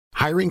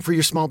Hiring for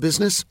your small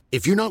business?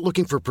 If you're not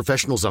looking for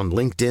professionals on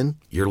LinkedIn,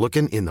 you're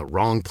looking in the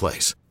wrong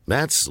place.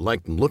 That's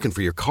like looking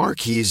for your car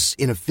keys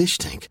in a fish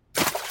tank.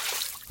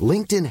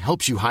 LinkedIn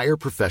helps you hire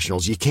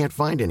professionals you can't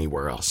find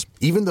anywhere else,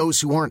 even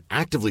those who aren't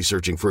actively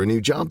searching for a new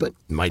job but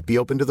might be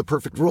open to the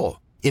perfect role.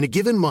 In a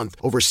given month,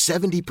 over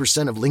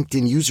 70% of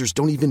LinkedIn users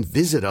don't even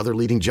visit other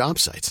leading job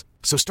sites.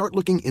 So start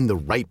looking in the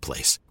right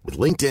place. With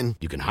LinkedIn,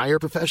 you can hire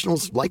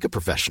professionals like a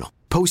professional.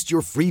 Post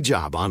your free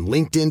job on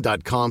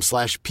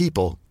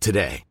linkedin.com/people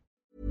today.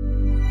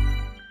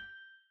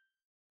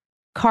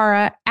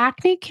 Cara,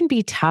 acne can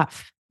be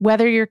tough.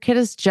 Whether your kid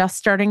is just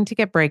starting to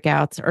get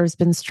breakouts or has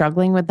been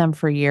struggling with them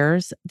for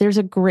years, there's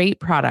a great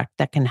product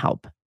that can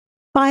help.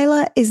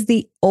 Phyla is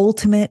the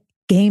ultimate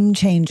game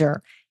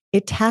changer.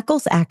 It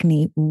tackles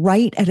acne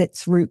right at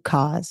its root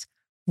cause,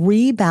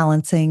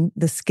 rebalancing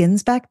the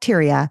skin's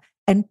bacteria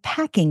and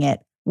packing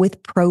it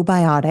with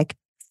probiotic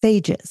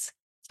phages.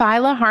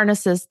 Phyla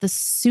harnesses the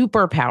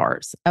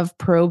superpowers of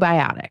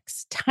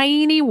probiotics,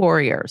 tiny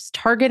warriors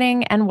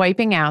targeting and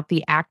wiping out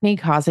the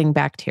acne-causing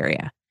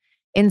bacteria.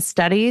 In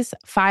studies,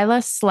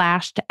 Phyla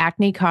slashed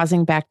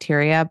acne-causing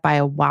bacteria by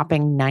a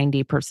whopping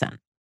 90%.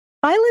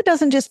 Phyla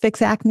doesn't just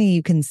fix acne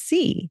you can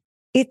see.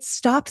 It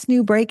stops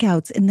new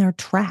breakouts in their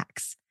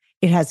tracks.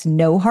 It has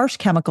no harsh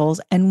chemicals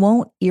and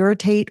won't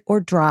irritate or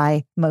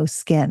dry most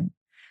skin.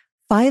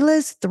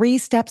 Phyla's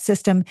 3-step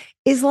system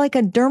is like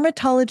a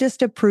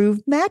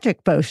dermatologist-approved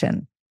magic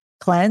potion.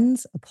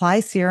 Cleanse, apply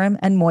serum,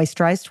 and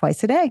moisturize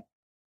twice a day.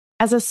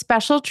 As a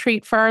special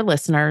treat for our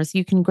listeners,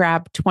 you can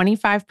grab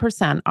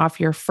 25% off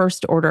your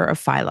first order of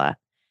Phyla.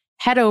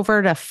 Head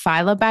over to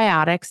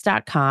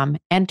phylabiotics.com,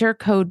 enter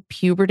code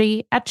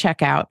PUBERTY at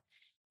checkout,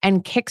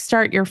 and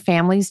kickstart your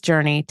family's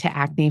journey to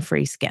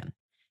acne-free skin.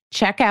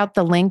 Check out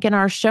the link in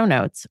our show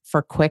notes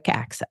for quick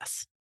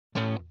access.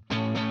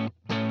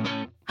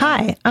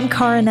 Hi, I'm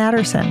Cara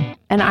Natterson.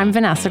 And I'm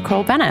Vanessa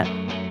Kroll-Bennett.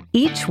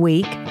 Each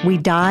week, we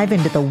dive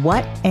into the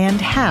what and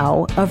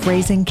how of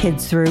raising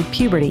kids through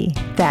puberty,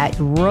 that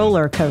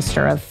roller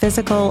coaster of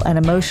physical and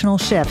emotional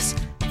shifts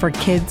for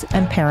kids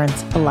and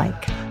parents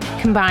alike.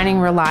 Combining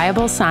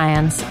reliable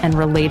science and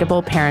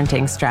relatable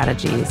parenting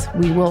strategies,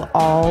 we will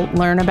all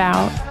learn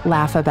about,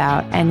 laugh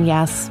about, and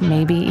yes,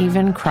 maybe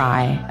even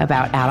cry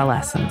about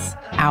adolescence,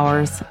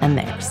 ours and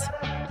theirs.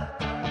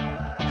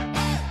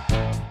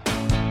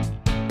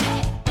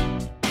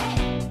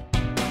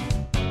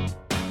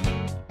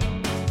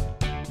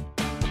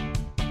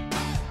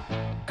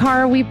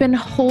 Cara, we've been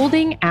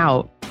holding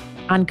out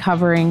on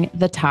covering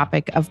the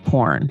topic of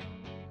porn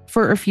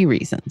for a few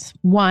reasons.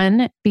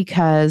 One,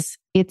 because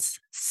it's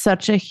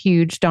such a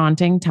huge,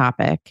 daunting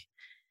topic,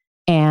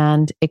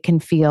 and it can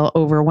feel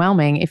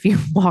overwhelming if you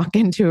walk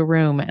into a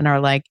room and are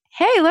like,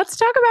 hey, let's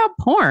talk about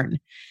porn.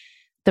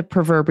 The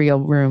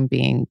proverbial room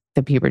being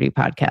the Puberty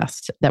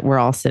podcast that we're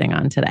all sitting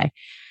on today.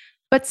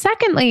 But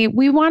secondly,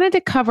 we wanted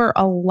to cover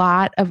a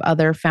lot of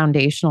other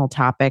foundational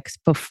topics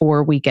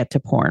before we get to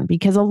porn,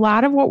 because a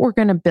lot of what we're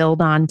going to build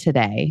on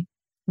today,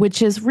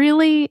 which is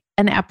really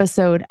an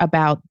episode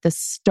about the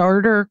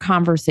starter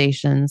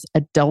conversations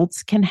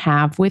adults can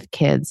have with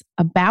kids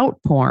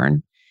about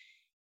porn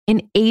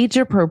in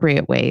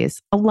age-appropriate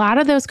ways. A lot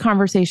of those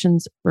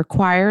conversations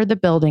require the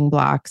building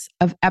blocks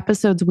of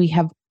episodes we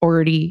have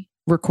already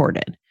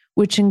recorded,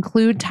 which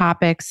include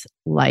topics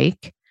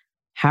like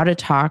how to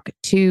talk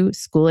to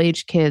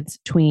school-age kids,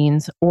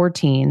 tweens, or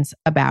teens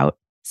about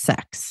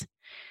sex.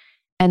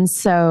 And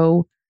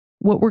so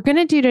what we're going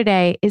to do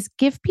today is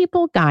give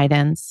people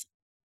guidance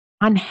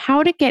on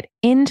how to get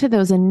into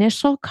those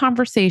initial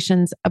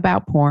conversations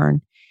about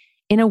porn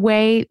in a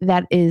way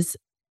that is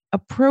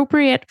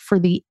appropriate for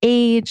the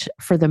age,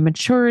 for the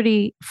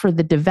maturity, for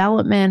the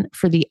development,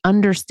 for the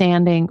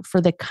understanding, for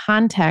the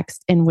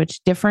context in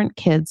which different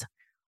kids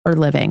are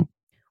living.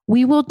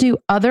 We will do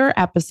other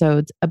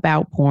episodes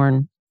about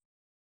porn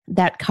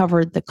that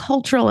cover the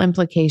cultural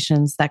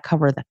implications, that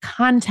cover the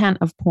content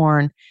of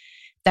porn,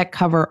 that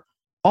cover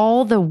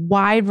all the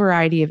wide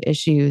variety of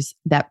issues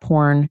that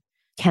porn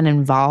can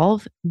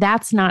involve.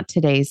 That's not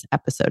today's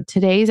episode.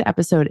 Today's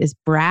episode is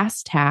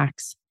brass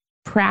tacks,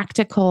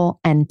 practical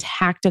and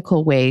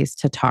tactical ways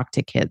to talk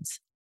to kids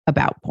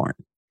about porn.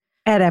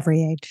 At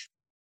every age.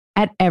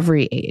 At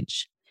every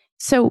age.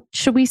 So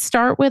should we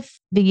start with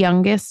the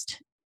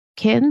youngest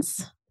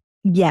kids?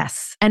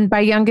 Yes. And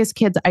by youngest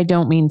kids, I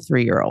don't mean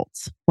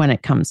 3-year-olds when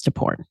it comes to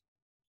porn.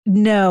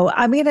 No,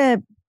 I'm going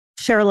to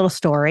share a little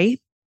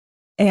story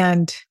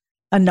and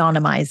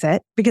anonymize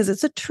it because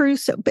it's a true,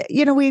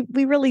 we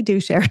really do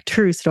share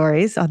true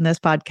stories on this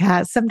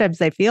podcast. Sometimes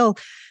they feel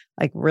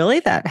like, really,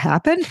 that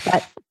happened?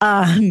 But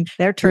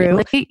they're true.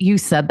 Really? You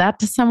said that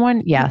to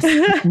someone? Yes.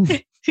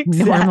 Exactly.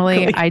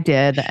 Normally I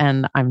did,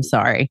 and I'm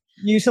sorry.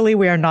 Usually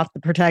we are not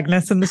the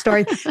protagonists in the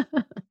story.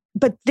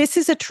 But this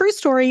is a true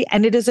story,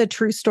 and it is a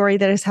true story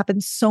that has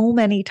happened so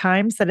many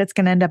times that it's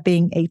going to end up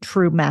being a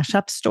true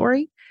mashup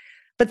story.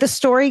 But the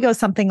story goes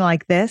something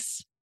like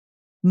this.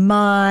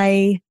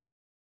 My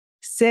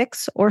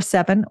 6 or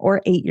 7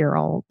 or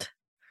 8-year-old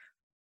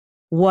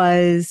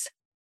was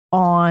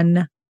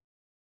on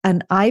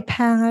an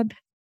iPad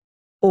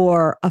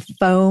or a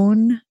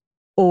phone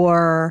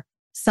or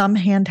some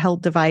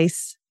handheld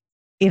device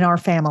in our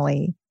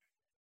family,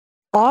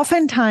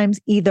 oftentimes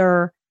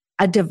either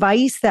a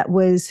device that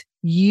was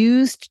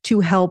used to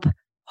help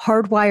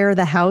hardwire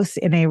the house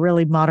in a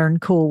really modern,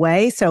 cool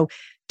way. So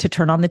to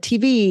turn on the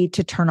TV,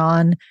 to turn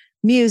on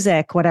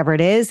music, whatever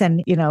it is.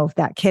 And,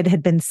 that kid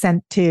had been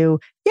sent to,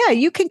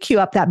 you can queue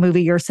up that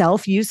movie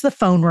yourself, use the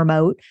phone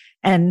remote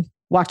and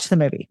watch the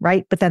movie,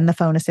 right? But then the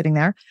phone is sitting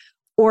there.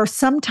 Or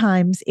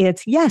sometimes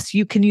it's, yes,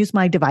 you can use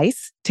my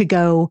device to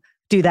go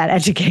do that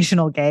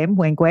educational game,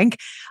 wink, wink.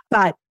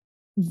 But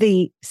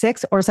the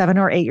 6 or 7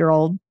 or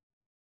 8-year-old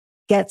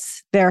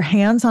gets their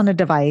hands on a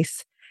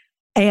device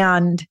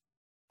and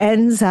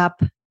ends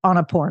up on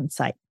a porn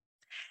site.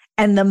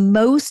 And the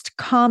most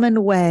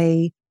common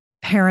way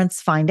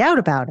parents find out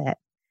about it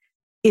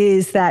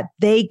is that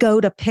they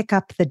go to pick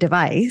up the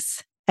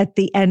device at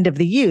the end of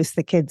the use.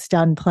 The kid's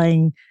done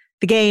playing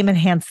the game and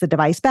hands the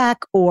device back,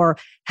 or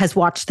has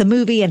watched the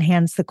movie and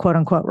hands the quote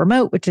unquote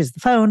remote, which is the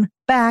phone,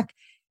 back.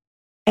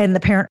 And the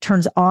parent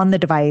turns on the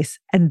device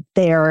and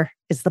there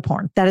is the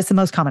porn. That is the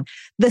most common.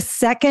 The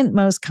second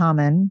most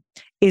common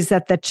is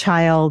that the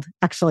child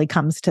actually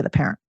comes to the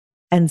parent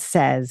and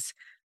says,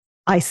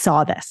 I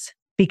saw this,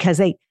 because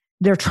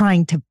they're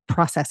trying to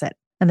process it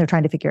and they're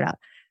trying to figure it out.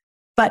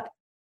 But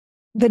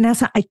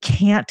Vanessa, I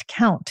can't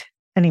count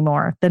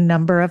anymore the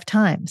number of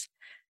times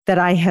that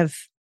I have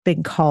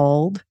been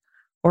called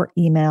or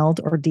emailed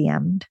or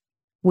DM'd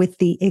with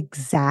the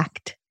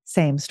exact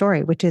same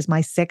story, which is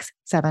my 6,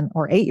 7,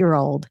 or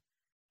 8-year-old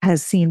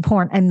has seen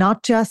porn, and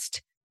not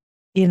just,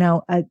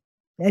 an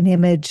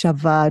image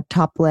of a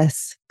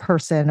topless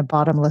person, a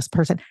bottomless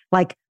person,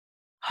 like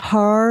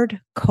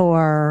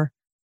hardcore,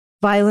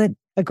 violent,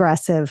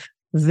 aggressive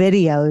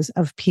videos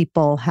of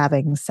people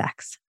having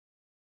sex.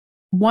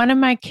 One of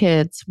my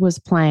kids was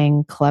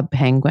playing Club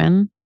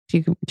Penguin.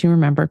 Do you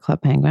remember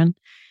Club Penguin?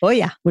 Oh,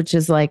 yeah. Which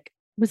is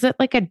was it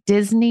like a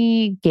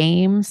Disney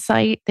game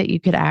site that you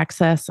could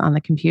access on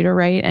the computer,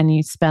 right? And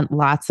you spent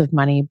lots of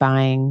money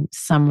buying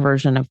some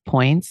version of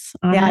points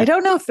on it. I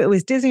don't know if it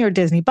was Disney or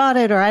Disney bought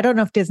it, or I don't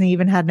know if Disney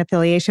even had an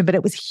affiliation, but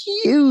it was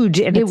huge.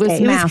 It was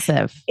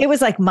massive. It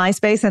was like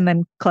MySpace and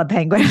then Club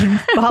Penguin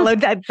followed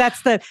that.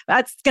 That's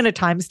going to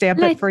timestamp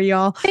it for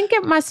y'all. I think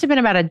it must have been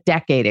about a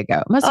decade ago.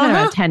 It must have been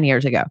about 10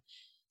 years ago.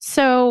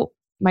 So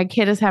my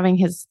kid is having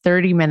his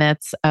 30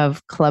 minutes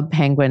of Club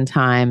Penguin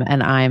time,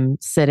 and I'm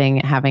sitting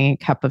having a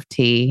cup of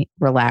tea,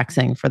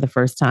 relaxing for the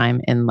first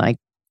time in like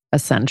a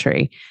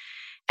century.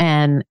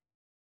 And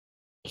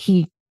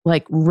he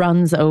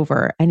runs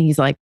over and he's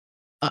like,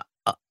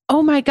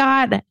 oh my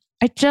God,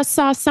 I just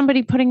saw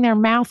somebody putting their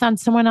mouth on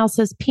someone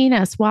else's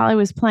penis while I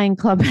was playing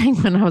Club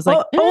Penguin. I was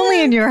like, only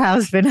in your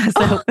house,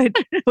 Vanessa,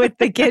 with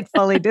the kid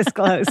fully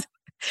disclosed.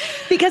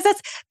 Because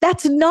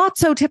that's not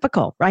so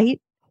typical,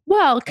 right?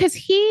 Well, because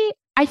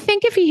I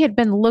think if he had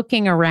been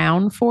looking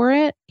around for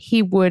it,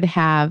 he would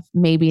have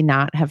maybe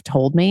not have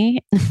told me.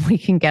 We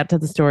can get to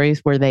the stories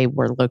where they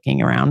were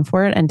looking around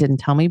for it and didn't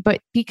tell me.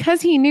 But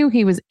because he knew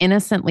he was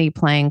innocently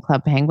playing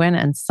Club Penguin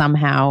and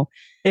somehow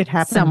it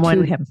happened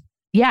to him.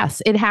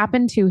 Yes, it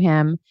happened to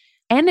him.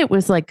 And it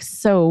was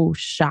so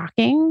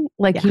shocking.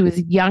 He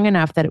was young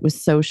enough that it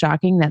was so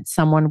shocking that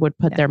someone would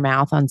put their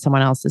mouth on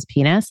someone else's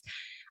penis,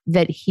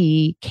 that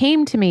he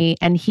came to me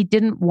and he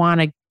didn't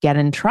want to get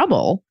in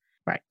trouble.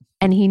 Right.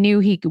 And he knew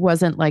he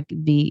wasn't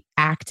the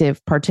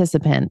active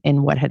participant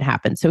in what had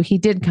happened. So he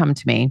did come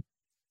to me.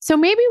 So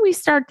maybe we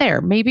start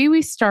there. Maybe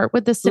we start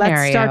with the scenario.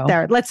 Let's start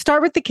there. Let's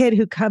start with the kid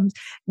who comes.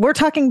 We're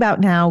talking about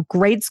now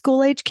grade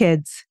school age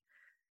kids.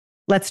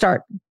 Let's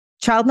start.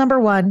 Child number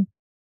 1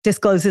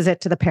 discloses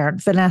it to the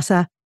parent.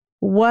 Vanessa,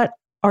 what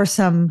are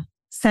some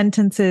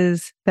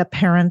sentences that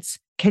parents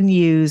can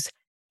use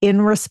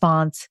in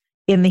response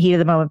in the heat of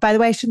the moment? By the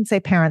way, I shouldn't say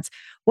parents.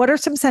 What are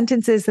some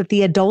sentences that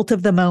the adult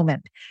of the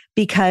moment,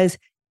 because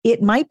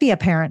it might be a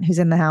parent who's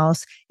in the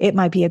house, it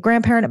might be a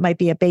grandparent, it might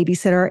be a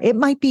babysitter, it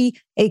might be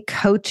a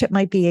coach, it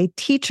might be a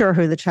teacher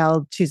who the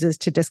child chooses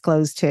to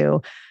disclose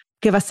to.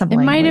 Give us some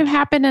language. It might have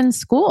happened in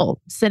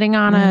school, sitting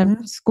on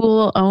a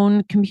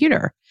school-owned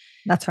computer.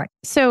 That's right.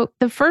 So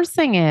the first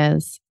thing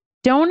is,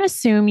 don't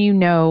assume you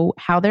know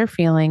how they're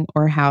feeling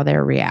or how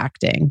they're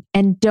reacting.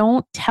 And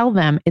don't tell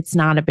them it's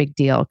not a big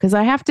deal. Because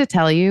I have to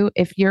tell you,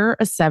 if you're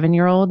a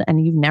 7-year-old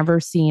and you've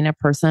never seen a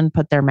person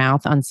put their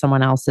mouth on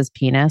someone else's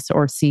penis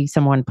or see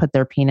someone put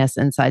their penis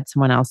inside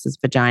someone else's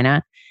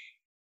vagina,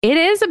 it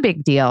is a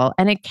big deal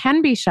and it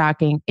can be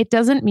shocking. It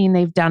doesn't mean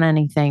they've done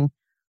anything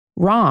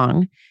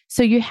wrong.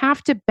 So you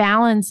have to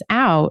balance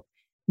out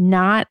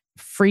not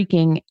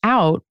freaking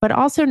out, but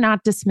also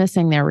not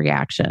dismissing their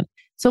reaction.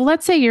 So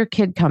let's say your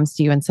kid comes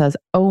to you and says,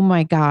 oh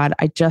my God,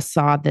 I just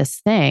saw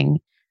this thing.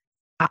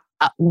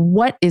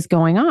 What is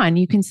going on?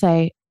 You can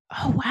say,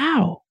 oh,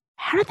 wow.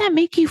 How did that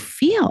make you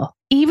feel?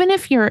 Even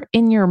if you're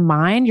in your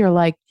mind, you're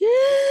like,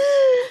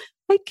 I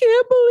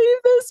can't believe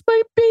this.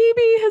 My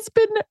baby has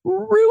been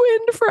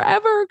ruined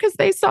forever because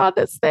they saw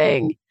this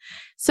thing.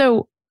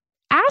 So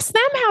ask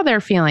them how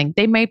they're feeling.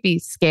 They might be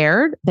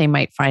scared. They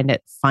might find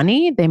it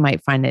funny. They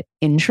might find it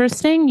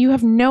interesting. You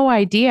have no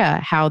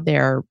idea how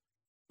they're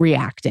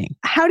reacting.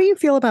 How do you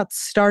feel about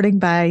starting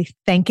by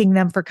thanking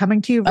them for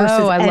coming to you versus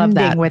I love ending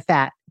that. with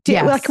that?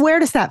 Yes. Like, where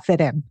does that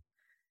fit in?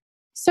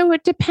 So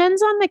it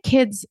depends on the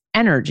kid's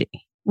energy,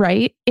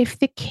 right? If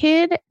the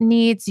kid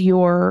needs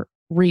your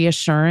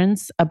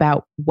reassurance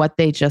about what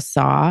they just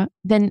saw,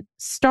 then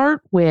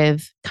start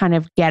with kind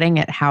of getting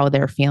at how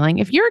they're feeling.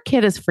 If your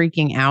kid is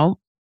freaking out,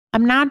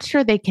 I'm not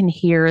sure they can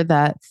hear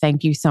the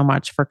thank you so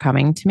much for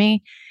coming to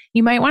me.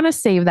 You might want to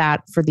save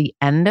that for the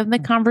end of the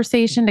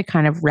conversation to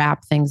kind of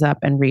wrap things up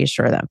and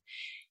reassure them.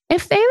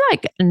 If they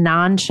like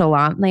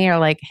nonchalantly are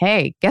like,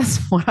 hey, guess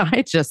what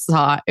I just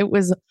saw? It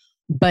was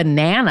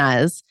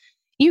bananas.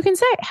 You can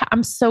say,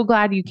 I'm so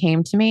glad you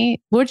came to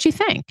me. What'd you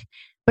think?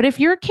 But if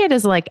your kid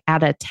is like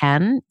at a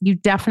 10, you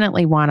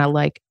definitely want to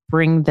like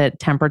bring the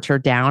temperature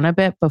down a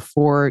bit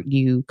before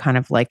you kind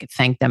of like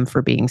thank them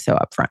for being so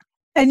upfront.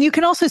 And you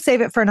can also save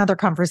it for another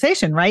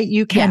conversation, right?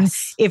 You can,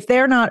 if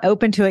they're not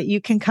open to it,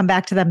 you can come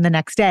back to them the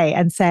next day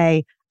and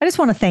say, I just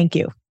want to thank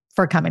you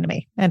for coming to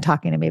me and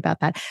talking to me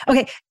about that.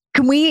 Okay.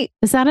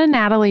 Is that a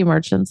Natalie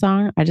Merchant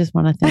song? I just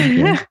want to thank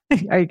you.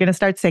 Are you going to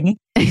start singing?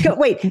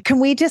 Wait,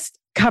 can we just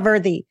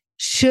cover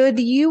should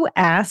you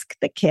ask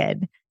the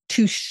kid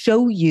to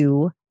show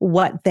you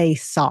what they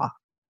saw?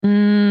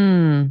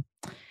 So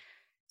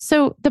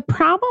the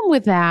problem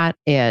with that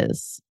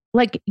is,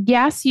 like,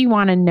 yes, you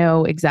want to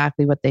know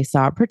exactly what they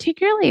saw,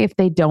 particularly if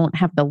they don't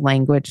have the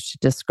language to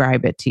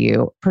describe it to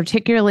you,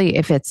 particularly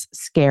if it's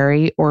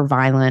scary or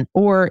violent,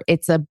 or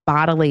it's a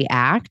bodily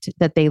act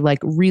that they like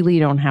really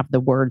don't have the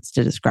words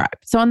to describe.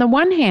 So on the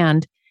one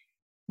hand,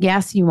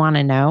 yes, you want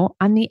to know.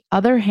 On the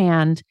other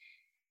hand,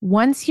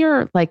 once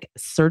you're like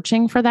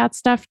searching for that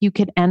stuff, you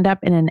could end up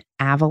in an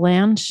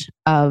avalanche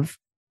of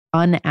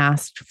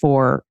unasked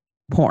for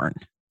porn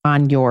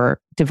on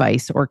your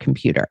device or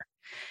computer.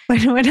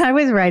 When I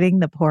was writing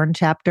the porn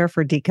chapter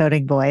for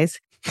Decoding Boys,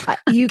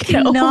 you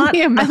cannot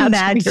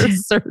imagine your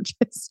search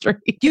history.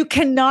 You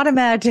cannot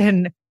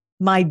imagine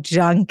my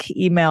junk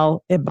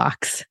email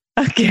inbox.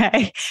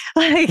 Okay.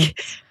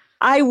 Like,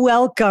 I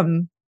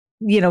welcome,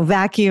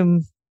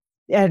 vacuum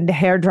and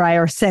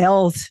hairdryer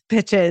sales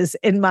pitches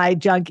in my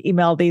junk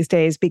email these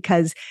days,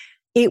 because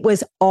it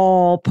was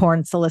all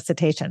porn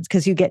solicitations,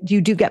 because you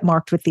do get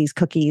marked with these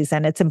cookies,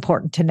 and it's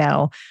important to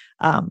know.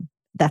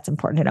 That's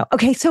important to know.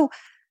 Okay. So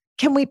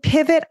can we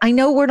pivot? I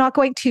know we're not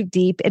going too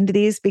deep into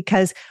these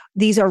because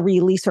these are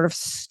really sort of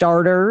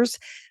starters,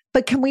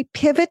 but can we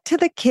pivot to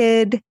the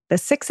kid, the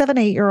 6, 7,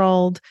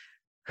 8-year-old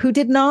who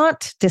did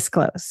not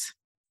disclose,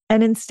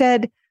 and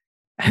instead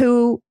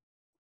who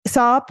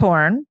saw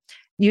porn,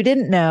 you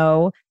didn't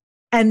know,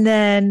 and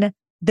then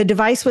the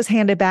device was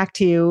handed back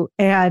to you.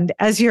 And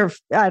as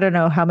I don't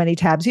know how many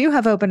tabs you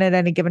have open at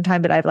any given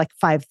time, but I have like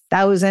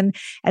 5,000.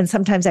 And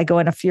sometimes I go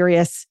in a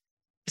furious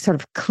sort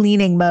of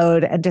cleaning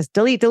mode and just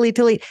delete.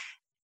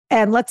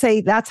 And let's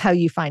say that's how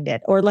you find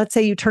it. Or let's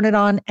say you turn it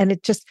on and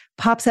it just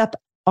pops up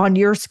on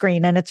your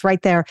screen and it's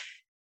right there.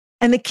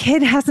 And the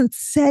kid hasn't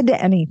said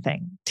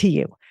anything to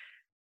you.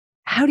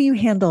 How do you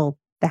handle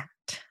that?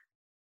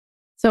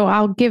 So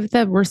I'll give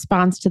the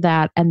response to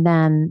that. And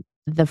then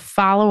the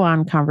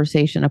follow-on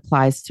conversation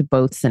applies to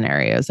both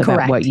scenarios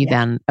about what you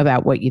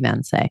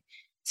then say.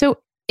 So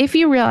if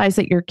you realize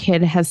that your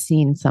kid has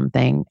seen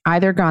something,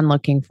 either gone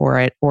looking for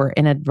it or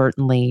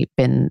inadvertently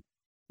been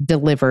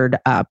delivered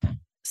up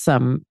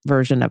some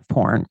version of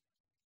porn,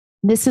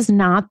 this is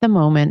not the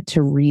moment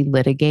to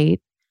relitigate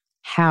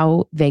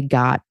how they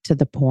got to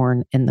the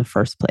porn in the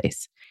first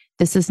place.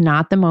 This is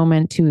not the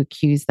moment to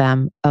accuse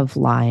them of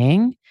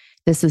lying.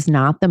 This is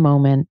not the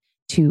moment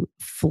to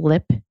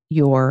flip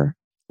your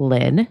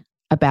lid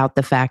about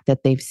the fact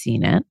that they've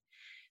seen it,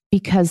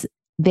 because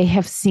they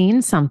have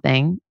seen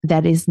something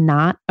that is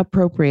not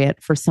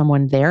appropriate for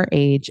someone their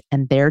age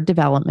and their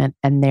development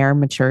and their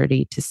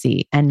maturity to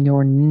see. And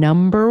your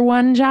number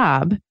one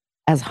job,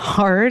 as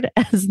hard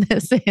as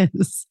this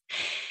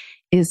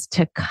is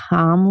to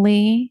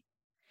calmly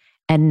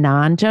and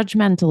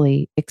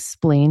non-judgmentally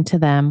explain to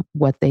them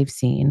what they've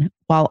seen,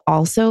 while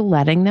also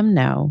letting them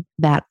know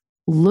that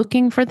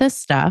looking for this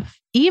stuff,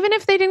 even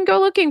if they didn't go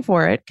looking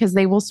for it, because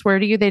they will swear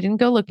to you they didn't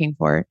go looking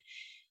for it,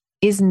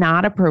 is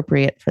not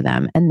appropriate for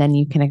them. And then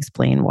you can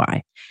explain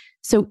why.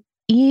 So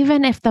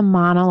even if the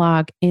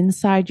monologue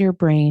inside your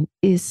brain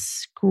is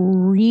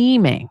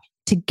screaming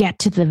to get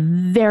to the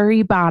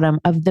very bottom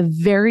of the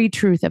very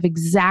truth of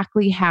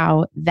exactly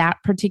how that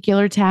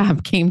particular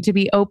tab came to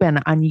be open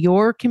on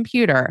your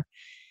computer,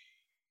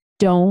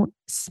 don't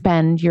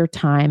spend your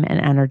time and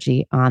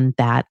energy on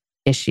that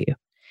issue.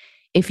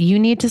 If you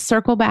need to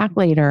circle back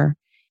later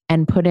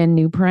and put in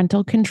new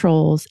parental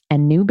controls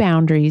and new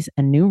boundaries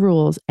and new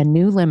rules and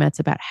new limits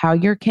about how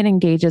your kid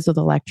engages with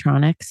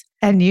electronics.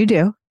 And you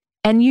do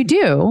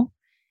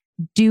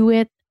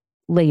it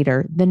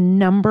later. The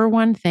number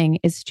one thing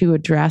is to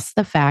address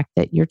the fact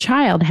that your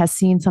child has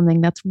seen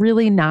something that's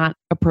really not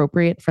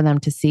appropriate for them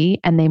to see.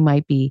 And they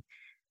might be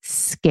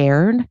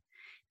scared.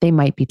 they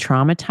might be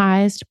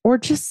traumatized or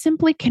just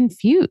simply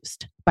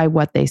confused by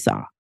what they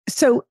saw.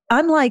 So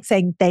unlike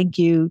saying thank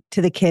you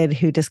to the kid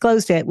who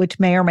disclosed it, which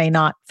may or may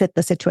not fit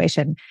the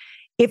situation,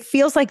 it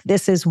feels like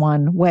this is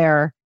one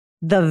where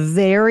the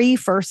very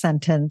first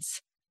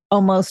sentence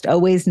almost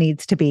always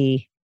needs to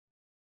be,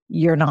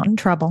 you're not in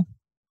trouble.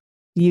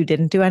 You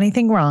didn't do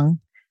anything wrong,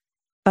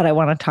 but I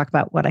want to talk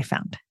about what I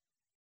found,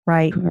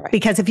 right?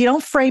 Because if you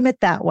don't frame it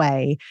that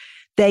way,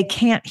 they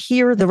can't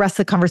hear the rest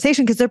of the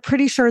conversation because they're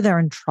pretty sure they're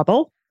in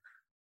trouble.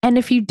 And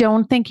if you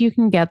don't think you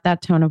can get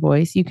that tone of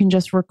voice, you can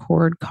just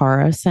record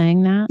Cara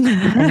saying that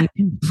and you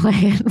can play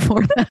it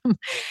for them.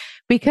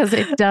 Because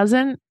it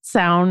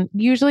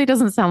usually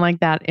doesn't sound like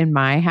that in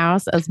my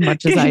house as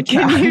much as I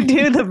try. Can you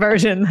do the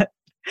version that,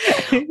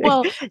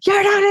 well,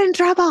 you're not in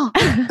trouble.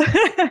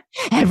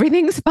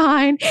 Everything's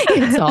fine.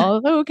 It's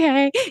all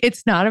okay.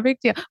 It's not a big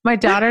deal. My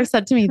daughter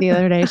said to me the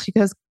other day, she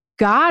goes,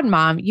 God,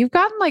 Mom, you've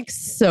gotten like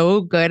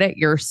so good at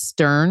your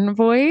stern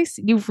voice.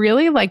 You've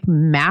really like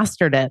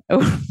mastered it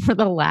over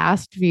the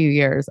last few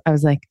years. I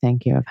was like,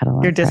 thank you. I've had a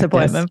lot your of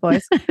disappointment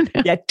voice.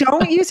 Yeah.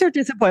 Don't use your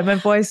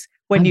disappointment voice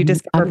when you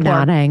discover I'm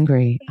not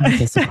angry. I'm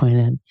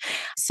disappointed.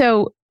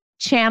 So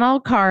channel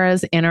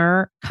Cara's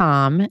inner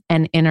calm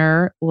and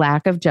inner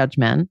lack of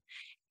judgment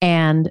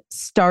and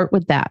start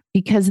with that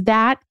because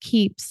that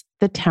keeps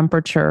the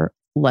temperature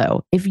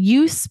low. If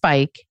you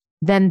spike,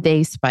 then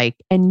they spike.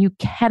 And you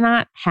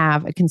cannot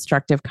have a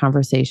constructive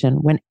conversation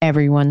when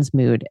everyone's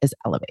mood is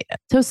elevated.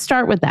 So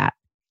start with that.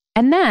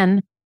 And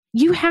then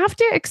you have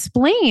to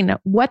explain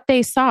what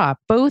they saw,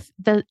 both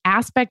the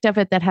aspect of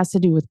it that has to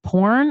do with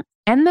porn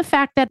and the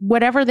fact that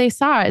whatever they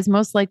saw is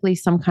most likely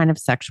some kind of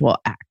sexual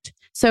act.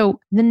 So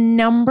the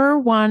number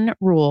one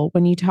rule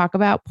when you talk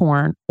about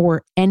porn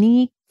or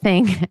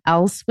anything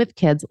else with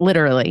kids,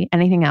 literally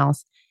anything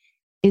else,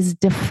 is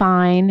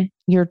define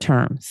your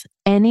terms.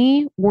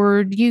 Any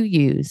word you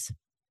use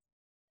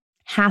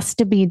has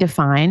to be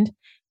defined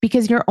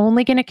because you're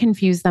only going to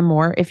confuse them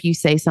more if you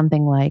say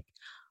something like,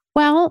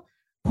 well,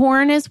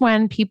 porn is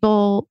when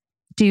people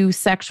do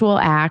sexual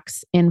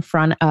acts in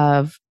front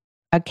of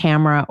a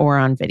camera or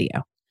on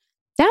video.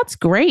 That's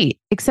great.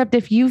 Except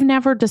if you've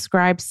never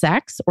described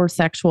sex or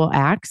sexual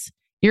acts,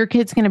 your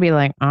kid's going to be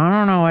like, I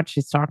don't know what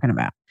she's talking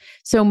about.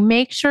 So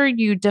make sure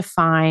you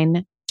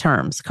define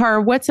terms.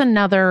 Cara, what's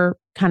another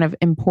kind of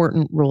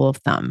important rule of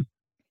thumb?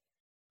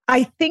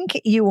 I think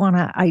you want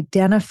to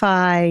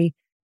identify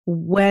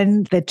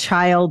when the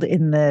child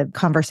in the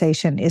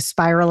conversation is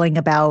spiraling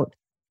about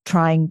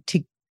trying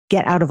to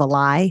get out of a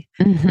lie.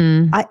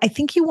 Mm-hmm. I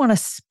think you want to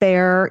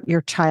spare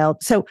your child.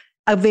 So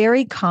a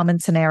very common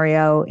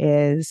scenario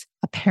is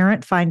a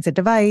parent finds a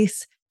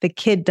device, the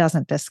kid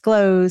doesn't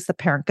disclose, the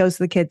parent goes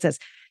to the kid, says,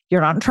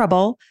 you're not in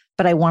trouble,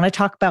 but I want to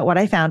talk about what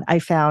I found. I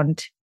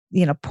found,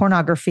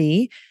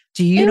 pornography.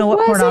 Do you know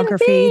what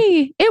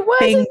pornography? It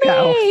wasn't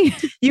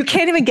me. You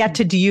can't even get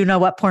to, do you know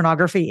what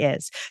pornography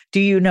is? Do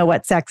you know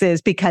what sex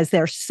is? Because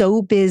they're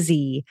so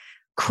busy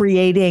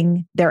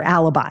creating their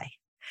alibi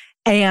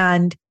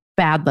and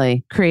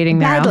badly creating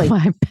their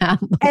alibi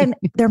badly. And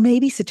there may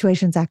be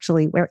situations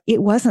actually where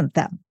it wasn't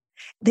them.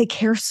 They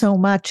care so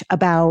much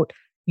about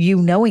you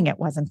knowing it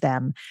wasn't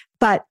them,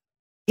 but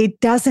it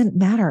doesn't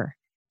matter.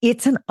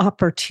 It's an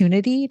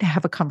opportunity to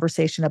have a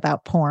conversation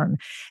about porn.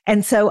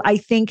 And so I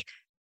think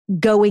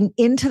going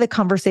into the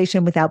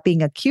conversation without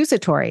being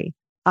accusatory,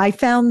 I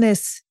found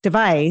this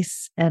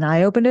device and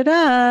I opened it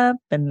up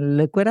and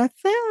look what I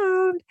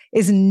found,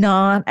 is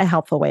not a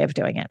helpful way of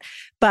doing it.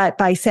 But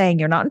by saying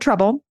you're not in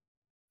trouble,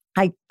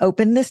 I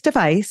opened this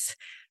device.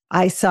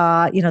 I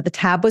saw, the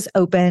tab was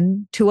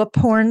open to a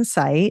porn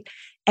site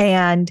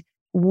and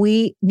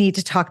we need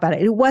to talk about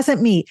it. It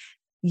wasn't me.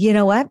 You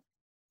know what?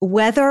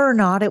 Whether or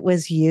not it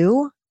was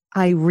you,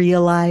 I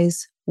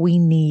realize we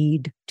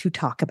need to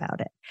talk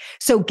about it.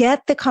 So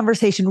get the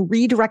conversation,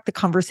 redirect the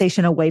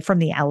conversation away from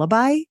the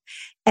alibi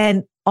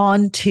and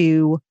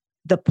onto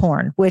the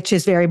porn, which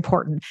is very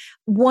important.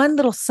 One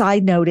little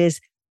side note is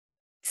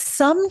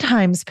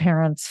sometimes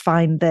parents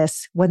find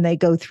this when they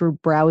go through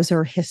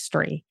browser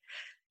history.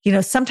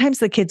 Sometimes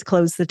the kids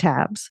close the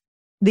tabs.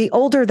 The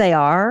older they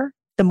are,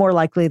 the more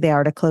likely they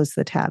are to close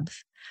the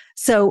tabs.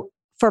 So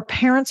for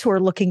parents who are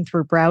looking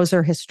through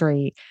browser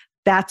history,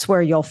 that's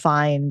where you'll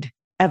find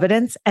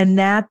evidence. And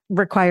that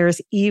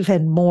requires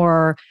even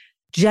more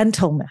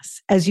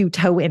gentleness as you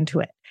toe into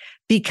it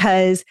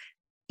because,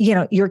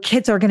 your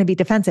kids are going to be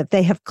defensive.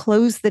 They have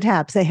closed the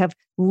tabs. They have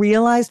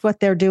realized what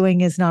they're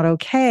doing is not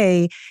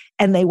okay.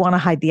 And they want to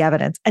hide the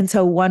evidence. And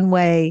so one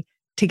way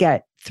to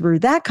get through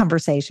that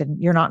conversation,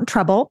 you're not in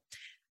trouble.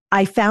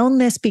 I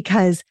found this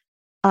because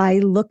I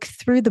look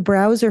through the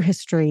browser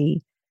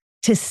history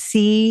to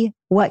see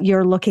what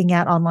you're looking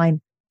at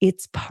online.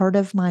 It's part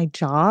of my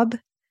job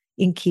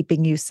in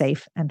keeping you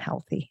safe and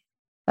healthy.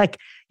 Like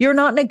you're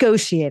not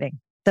negotiating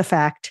the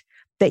fact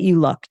that you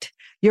looked.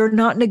 You're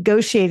not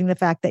negotiating the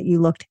fact that you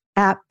looked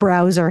at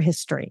browser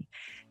history.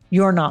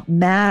 You're not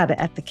mad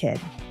at the kid,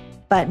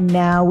 but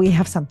now we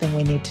have something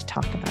we need to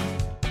talk about.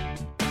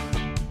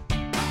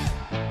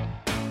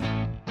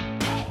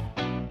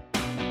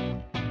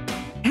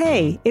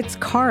 Hey, it's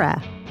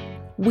Cara.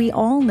 We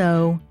all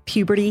know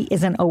puberty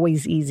isn't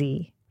always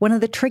easy. One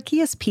of the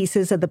trickiest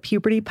pieces of the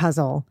puberty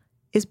puzzle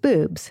is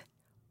boobs.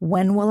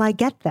 When will I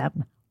get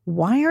them?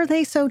 Why are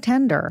they so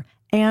tender?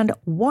 And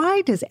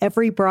why does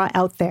every bra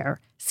out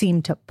there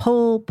seem to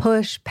pull,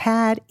 push,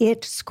 pad,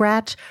 itch,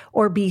 scratch,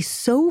 or be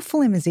so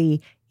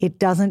flimsy it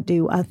doesn't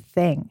do a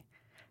thing?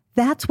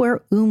 That's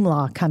where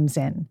Oomla comes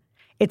in.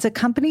 It's a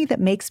company that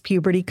makes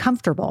puberty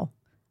comfortable,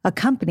 a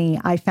company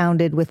I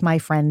founded with my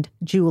friend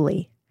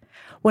Julie.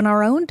 When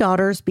our own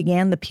daughters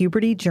began the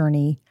puberty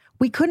journey,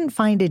 we couldn't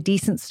find a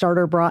decent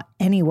starter bra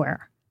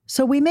anywhere,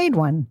 so we made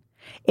one.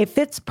 It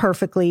fits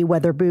perfectly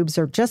whether boobs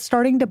are just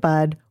starting to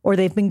bud or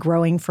they've been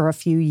growing for a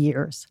few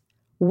years.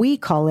 We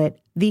call it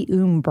the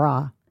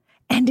Bra,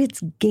 and it's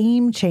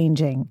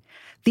game-changing.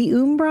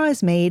 The Bra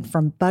is made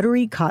from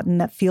buttery cotton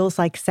that feels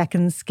like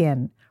second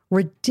skin,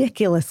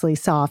 ridiculously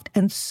soft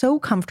and so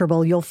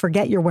comfortable you'll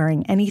forget you're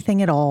wearing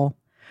anything at all.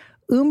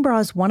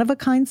 Bra's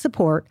one-of-a-kind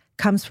support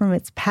comes from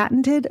its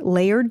patented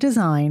layered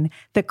design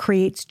that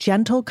creates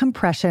gentle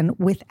compression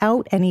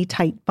without any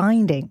tight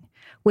binding,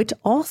 which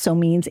also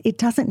means it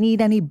doesn't need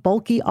any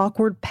bulky,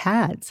 awkward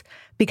pads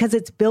because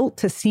it's built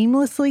to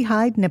seamlessly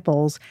hide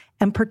nipples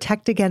and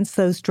protect against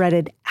those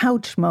dreaded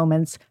ouch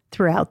moments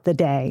throughout the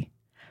day.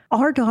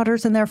 Our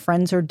daughters and their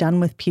friends are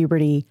done with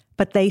puberty,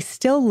 but they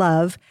still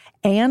love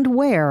and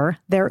wear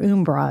their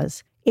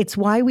Bras. It's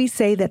why we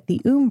say that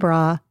the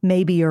Bra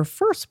may be your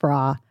first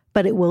bra,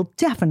 but it will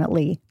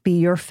definitely be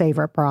your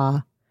favorite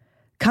bra.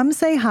 Come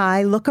say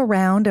hi, look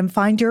around, and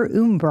find your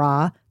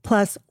Bra,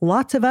 plus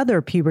lots of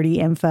other puberty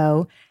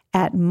info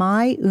at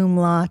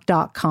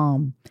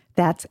myoomla.com.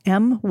 That's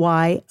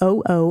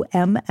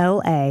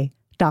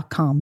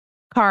MYOOMLA.com.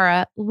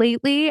 Cara,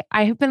 lately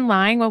I have been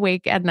lying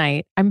awake at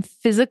night. I'm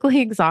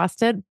physically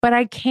exhausted, but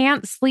I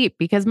can't sleep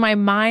because my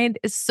mind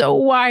is so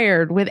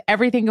wired with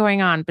everything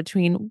going on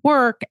between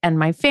work and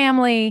my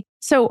family.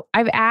 So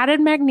I've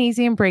added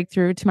Magnesium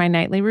Breakthrough to my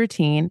nightly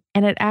routine,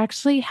 and it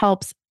actually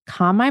helps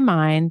calm my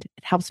mind.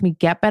 It helps me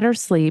get better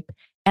sleep,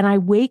 and I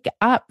wake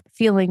up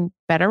feeling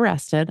better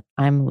rested.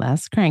 I'm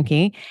less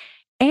cranky,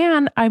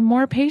 and I'm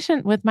more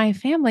patient with my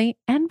family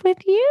and with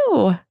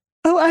you.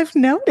 Oh, I've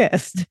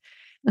noticed.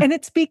 And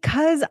it's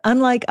because,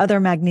 unlike other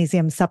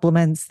magnesium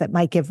supplements that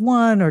might give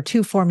 1 or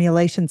 2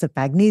 formulations of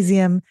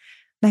magnesium,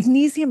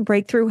 Magnesium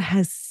Breakthrough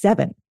has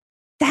 7.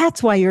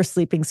 That's why you're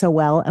sleeping so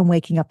well and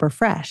waking up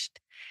refreshed.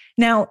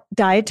 Now,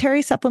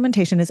 dietary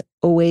supplementation is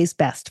always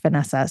best,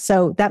 Vanessa.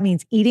 So that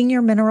means eating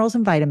your minerals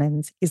and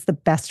vitamins is the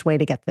best way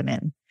to get them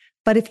in.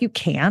 But if you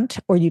can't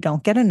or you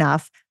don't get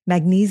enough,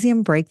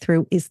 Magnesium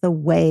Breakthrough is the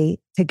way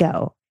to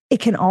go. It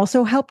can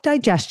also help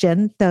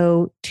digestion,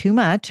 though too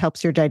much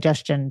helps your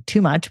digestion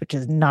too much, which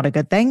is not a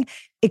good thing.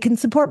 It can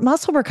support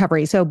muscle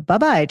recovery, so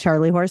bye-bye,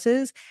 Charlie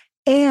horses.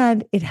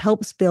 And it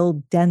helps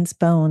build dense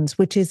bones,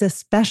 which is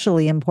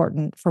especially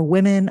important for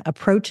women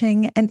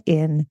approaching and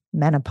in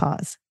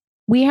menopause.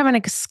 We have an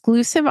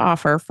exclusive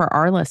offer for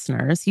our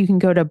listeners. You can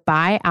go to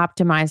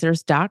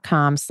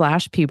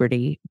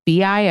bioptimizers.com/puberty,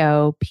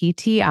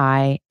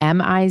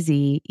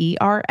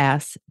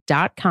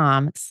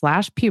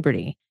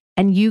 bioptimizers.com/puberty.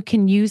 And you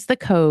can use the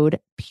code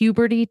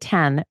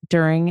PUBERTY10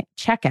 during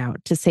checkout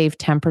to save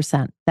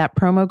 10%. That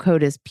promo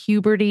code is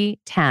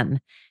PUBERTY10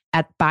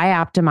 at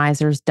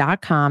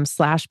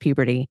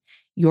bioptimizers.com/puberty.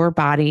 Your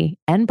body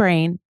and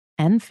brain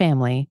and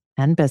family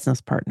and business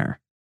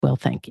partner will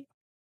thank you.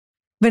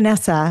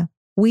 Vanessa,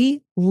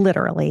 we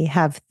literally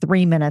have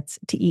 3 minutes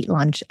to eat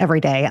lunch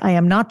every day. I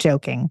am not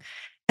joking.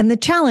 And the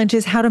challenge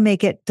is how to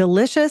make it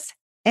delicious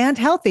and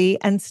healthy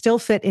and still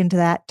fit into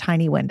that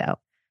tiny window.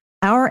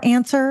 Our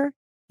answer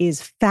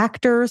is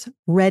Factor's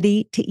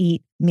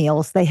ready-to-eat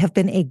meals. They have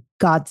been a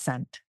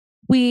godsend.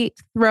 We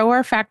throw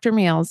our Factor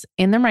meals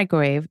in the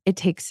microwave. It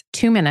takes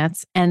 2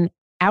 minutes and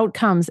out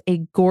comes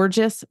a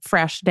gorgeous,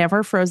 fresh,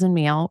 never frozen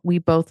meal. We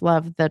both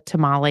love the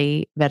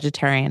tamale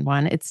vegetarian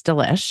one. It's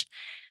delish.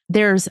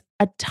 There's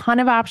a ton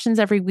of options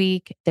every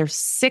week. There's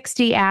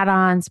 60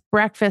 add-ons,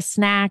 breakfast,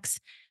 snacks,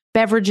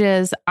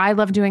 beverages. I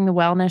love doing the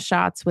wellness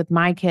shots with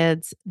my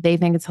kids. They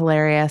think it's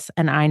hilarious.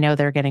 And I know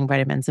they're getting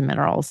vitamins and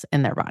minerals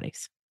in their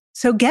bodies.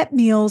 So get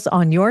meals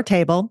on your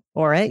table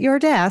or at your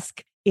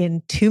desk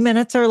in 2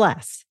 minutes or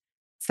less.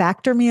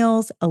 Factor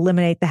meals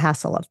eliminate the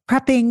hassle of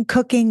prepping,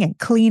 cooking, and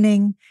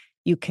cleaning.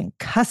 You can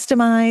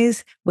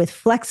customize with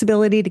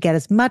flexibility to get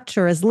as much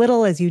or as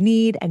little as you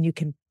need, and you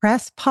can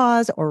press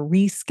pause or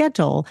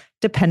reschedule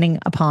depending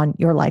upon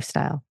your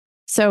lifestyle.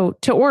 So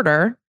to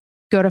order,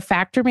 go to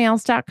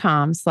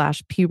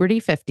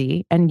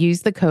factormeals.com/puberty50 and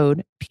use the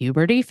code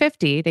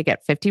puberty50 to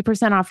get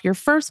 50% off your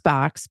first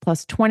box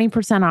plus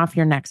 20% off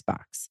your next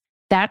box.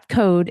 That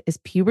code is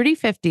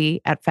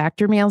puberty50 at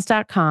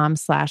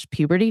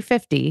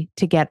factormeals.com/puberty50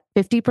 to get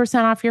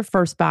 50% off your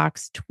first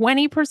box,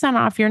 20%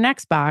 off your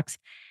next box.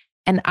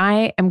 And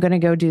I am going to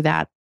go do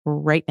that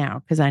right now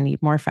because I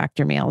need more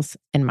Factor meals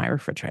in my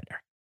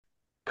refrigerator.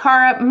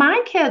 Cara,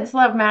 my kids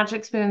love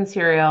Magic Spoon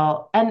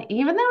cereal, and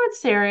even though it's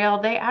cereal,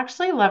 they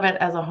actually love it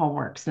as a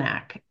homework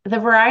snack. The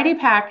variety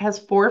pack has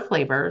 4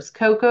 flavors: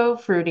 cocoa,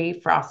 fruity,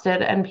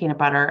 frosted, and peanut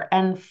butter,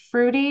 and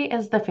fruity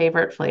is the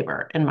favorite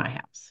flavor in my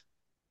house.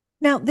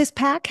 Now, this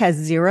pack has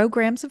 0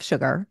 grams of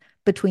sugar,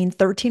 between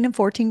 13 and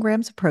 14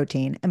 grams of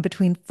protein, and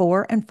between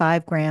 4 and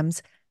 5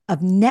 grams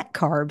of net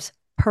carbs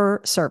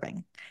per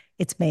serving.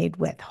 It's made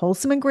with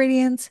wholesome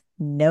ingredients,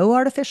 no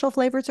artificial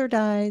flavors or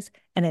dyes,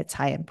 and it's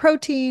high in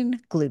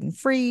protein,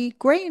 gluten-free,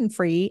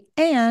 grain-free,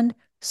 and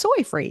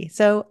soy-free.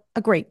 So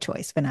a great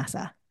choice,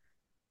 Vanessa.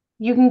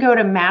 You can go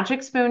to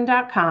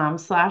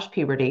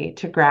magicspoon.com/puberty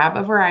to grab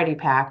a variety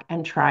pack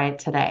and try it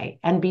today.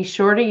 And be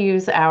sure to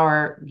use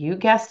our, you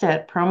guessed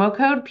it, promo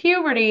code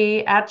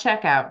puberty at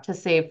checkout to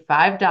save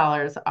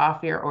 $5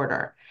 off your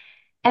order.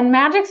 And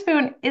Magic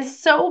Spoon is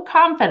so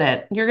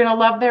confident you're going to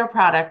love their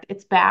product.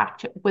 It's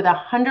backed with a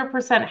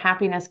 100%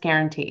 happiness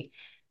guarantee.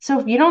 So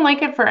if you don't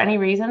like it for any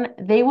reason,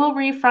 they will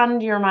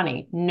refund your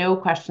money. No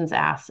questions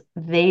asked.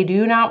 They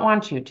do not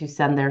want you to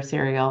send their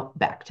cereal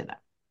back to them.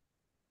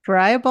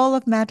 Try a bowl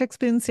of Magic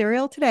Spoon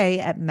cereal today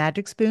at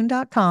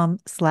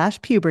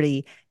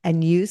magicspoon.com/puberty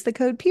and use the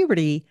code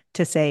puberty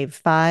to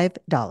save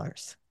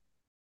 $5.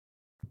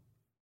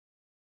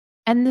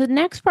 And the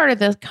next part of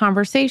the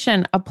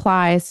conversation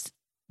applies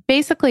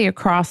basically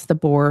across the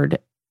board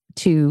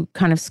to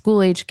kind of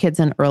school-age kids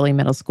and early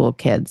middle school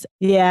kids.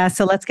 Yeah,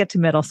 so let's get to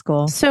middle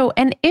school. So,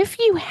 and if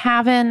you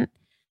haven't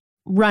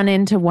run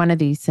into one of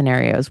these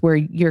scenarios where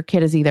your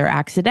kid has either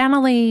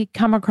accidentally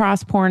come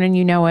across porn and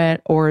you know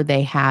it, or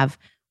they have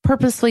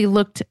purposely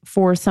looked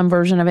for some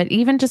version of it,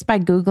 even just by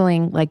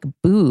Googling like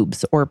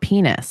boobs or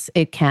penis,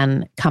 it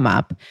can come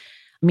up,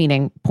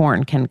 meaning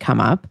porn can come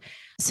up.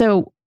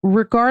 So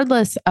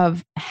regardless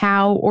of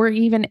how or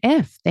even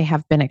if they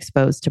have been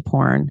exposed to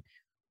porn,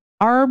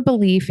 our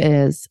belief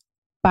is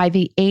by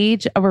the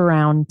age of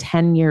around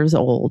 10 years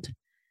old,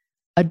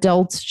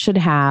 adults should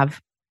have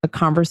a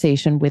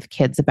conversation with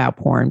kids about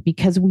porn,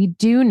 because we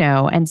do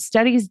know, and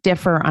studies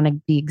differ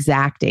on the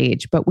exact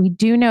age, but we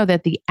do know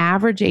that the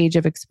average age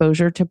of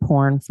exposure to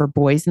porn for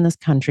boys in this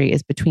country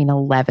is between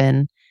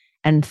 11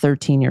 and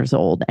 13 years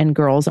old, and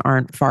girls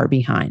aren't far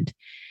behind.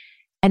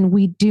 And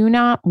we do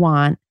not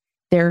want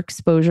their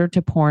exposure to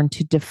porn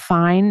to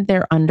define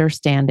their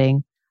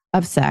understanding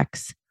of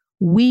sex.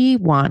 We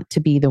want to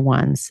be the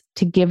ones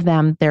to give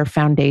them their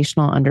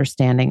foundational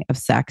understanding of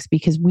sex,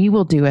 because we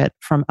will do it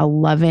from a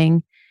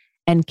loving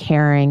and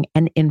caring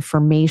and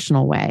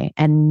informational way,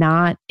 and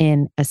not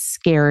in a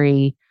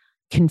scary,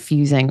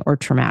 confusing, or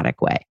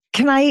traumatic way.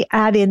 Can I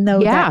add in,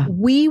 though, that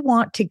we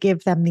want to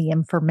give them the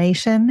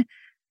information,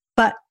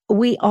 but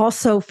we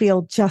also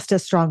feel just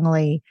as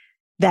strongly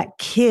that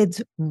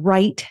kids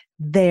write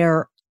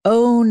their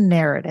own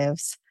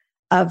narratives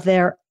of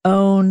their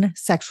own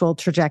sexual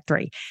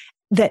trajectory.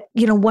 That,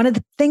 you know, one of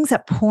the things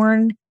that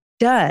porn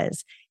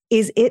does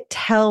is it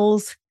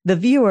tells the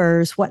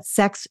viewers what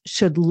sex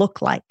should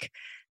look like,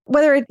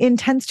 whether it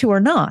intends to or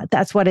not.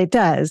 That's what it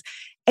does.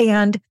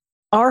 And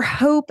our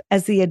hope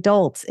as the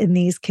adults in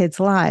these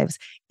kids' lives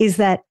is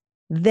that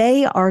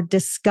they are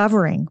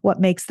discovering what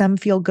makes them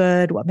feel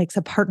good, what makes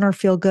a partner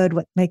feel good,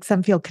 what makes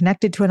them feel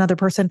connected to another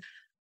person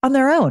on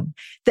their own,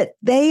 that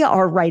they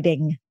are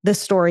writing the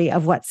story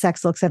of what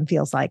sex looks and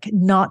feels like,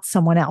 not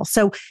someone else.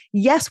 So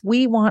yes,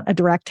 we want a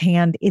direct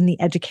hand in the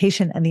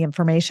education and the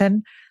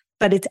information,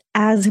 but it's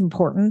as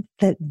important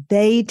that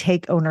they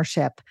take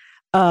ownership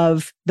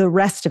of the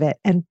rest of it.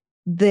 And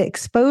the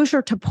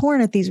exposure to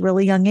porn at these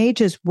really young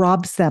ages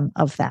robs them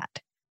of that.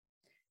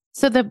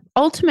 So the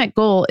ultimate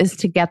goal is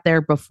to get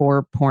there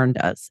before porn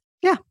does.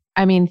 Yeah.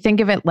 I mean, think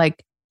of it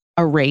like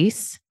a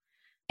race,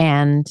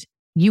 and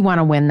you want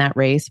to win that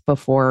race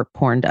before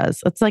porn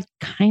does. It's like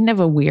kind of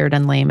a weird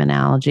and lame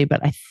analogy, but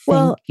I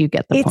think you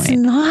get the point. It's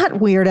not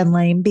weird and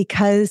lame,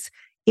 because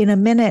in a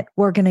minute,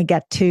 we're going to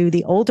get to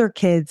the older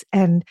kids,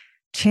 and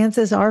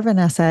chances are,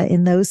 Vanessa,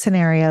 in those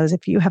scenarios,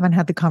 if you haven't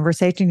had the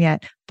conversation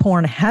yet,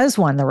 porn has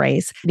won the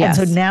race. Yes.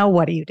 And so now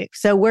what do you do?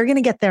 So we're going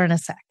to get there in a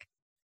sec.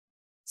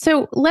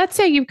 So let's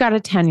say you've got a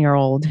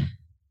 10-year-old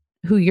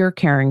who you're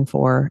caring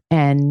for,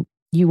 and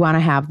you want to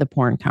have the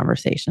porn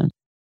conversation.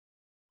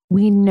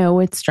 We know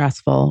it's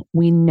stressful.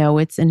 We know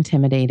it's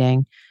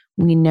intimidating.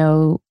 We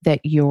know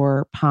that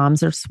your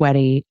palms are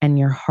sweaty and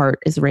your heart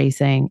is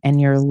racing and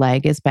your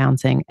leg is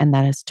bouncing, and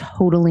that is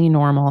totally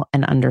normal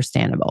and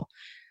understandable.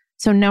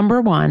 So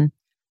number one,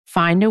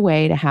 find a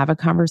way to have a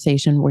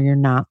conversation where you're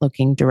not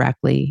looking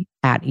directly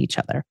at each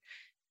other.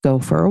 Go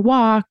for a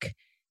walk.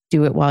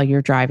 Do it while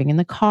you're driving in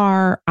the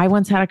car. I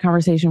once had a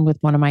conversation with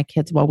one of my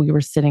kids while we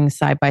were sitting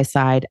side by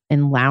side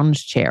in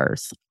lounge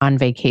chairs on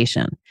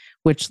vacation,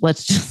 which,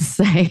 let's just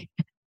say,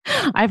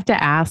 I have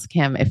to ask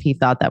him if he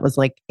thought that was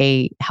like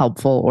a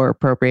helpful or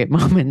appropriate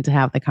moment to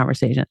have the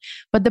conversation.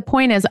 But the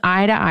point is,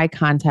 eye-to-eye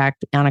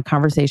contact on a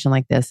conversation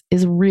like this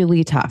is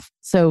really tough.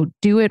 So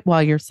do it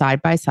while you're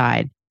side by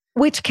side.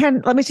 Which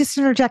can, let me just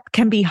interject,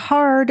 can be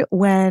hard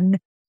when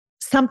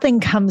something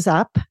comes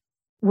up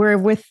we're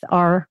with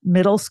our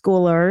middle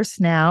schoolers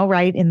now,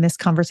 right, in this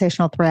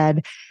conversational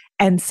thread,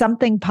 and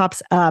something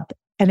pops up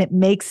and it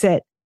makes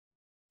it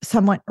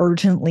somewhat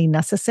urgently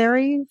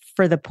necessary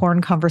for the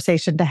porn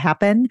conversation to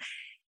happen.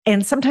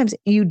 And sometimes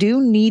you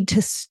do need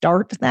to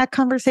start that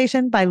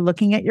conversation by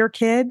looking at your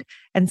kid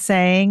and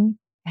saying,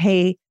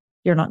 hey,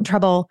 you're not in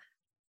trouble,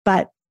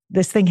 but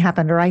this thing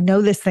happened, or I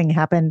know this thing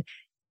happened,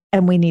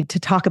 and we need to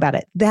talk about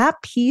it.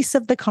 That piece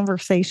of the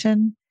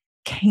conversation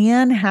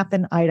can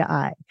happen eye to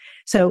eye.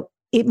 So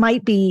it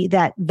might be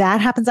that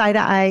happens eye to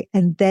eye,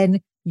 and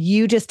then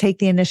you just take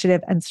the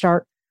initiative and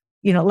start,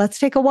 let's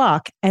take a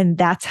walk. And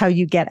that's how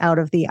you get out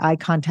of the eye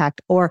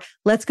contact. Or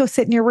let's go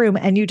sit in your room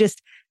and you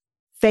just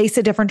face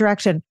a different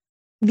direction.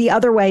 The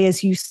other way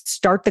is you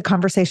start the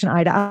conversation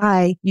eye to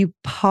eye, you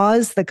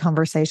pause the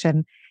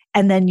conversation,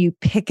 and then you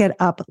pick it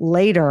up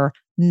later,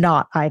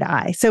 not eye to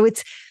eye. So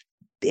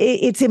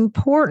it's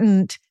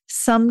important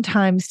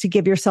sometimes to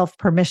give yourself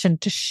permission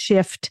to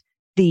shift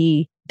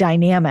the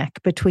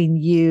dynamic between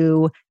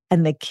you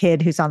and the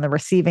kid who's on the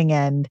receiving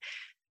end,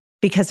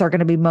 because there are going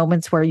to be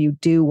moments where you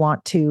do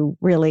want to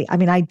really,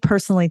 I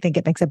personally think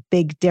it makes a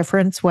big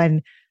difference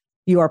when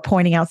you are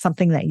pointing out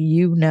something that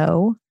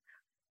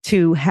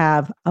to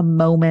have a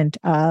moment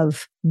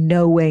of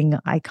knowing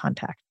eye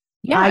contact.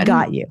 Yeah, I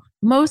got you.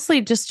 Mostly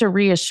just to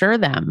reassure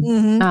them.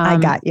 I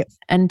got you.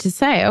 And to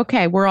say,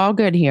 okay, we're all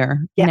good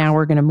here. Yeah. Now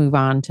we're going to move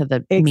on to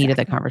the meat of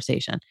the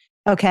conversation.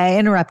 Okay, I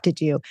interrupted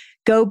you.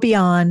 Go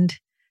beyond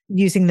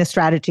using the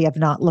strategy of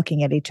not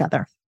looking at each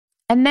other.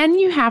 And then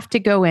you have to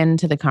go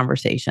into the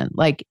conversation.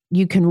 Like,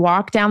 you can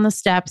walk down the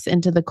steps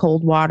into the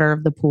cold water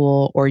of the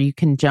pool, or you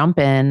can jump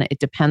in. It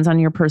depends on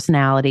your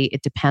personality.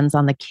 It depends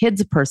on the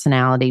kid's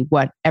personality,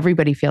 what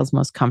everybody feels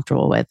most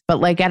comfortable with. But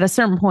like at a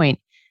certain point,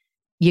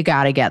 you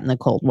got to get in the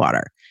cold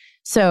water.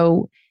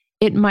 So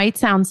it might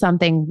sound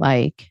something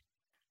like,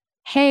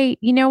 hey,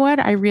 you know what?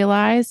 I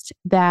realized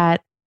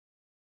that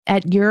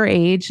at your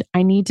age,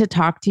 I need to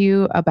talk to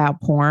you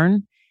about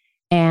porn.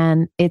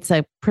 And it's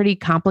a pretty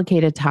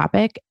complicated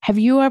topic. Have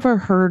you ever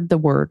heard the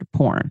word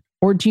porn?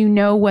 Or do you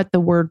know what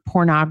the word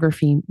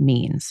pornography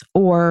means?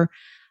 Or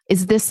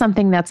is this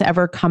something that's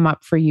ever come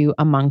up for you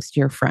amongst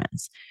your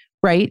friends?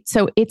 Right?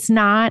 So it's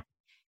not,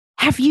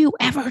 have you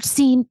ever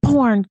seen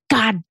porn?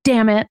 God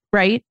damn it.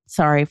 Right?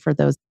 Sorry for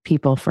those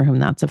people for whom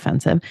that's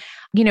offensive.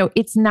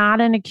 It's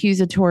not an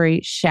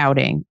accusatory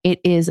shouting. It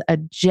is a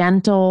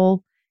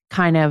gentle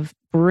kind of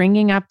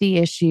bringing up the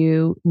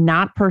issue,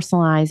 not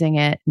personalizing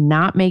it,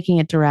 not making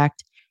it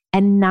direct,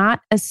 and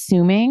not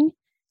assuming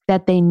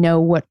that they know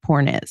what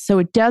porn is. So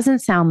it doesn't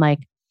sound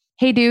like,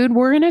 hey, dude,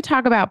 we're going to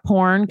talk about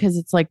porn because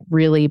it's like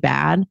really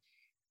bad,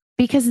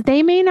 because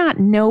they may not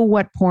know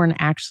what porn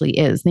actually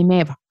is. They may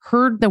have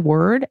heard the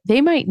word.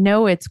 They might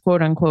know it's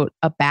quote unquote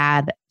a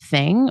bad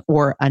thing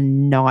or a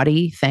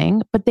naughty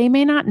thing, but they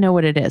may not know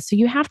what it is. So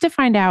you have to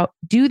find out,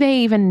 do they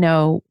even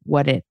know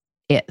what it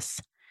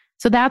is?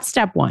 So that's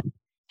step one.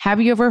 Have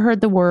you ever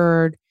heard the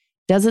word?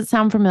 Does it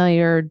sound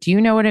familiar? Do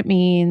you know what it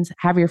means?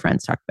 Have your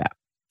friends talk about it.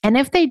 And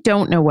if they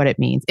don't know what it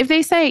means, if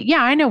they say,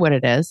 yeah, I know what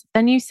it is,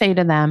 then you say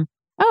to them,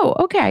 oh,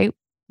 okay,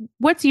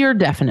 what's your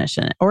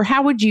definition? Or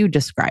how would you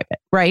describe it?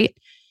 Right?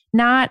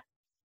 Not,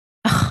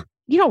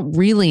 you don't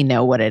really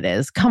know what it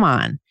is. Come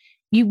on.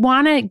 You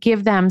want to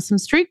give them some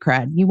street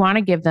cred. You want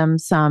to give them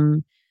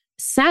some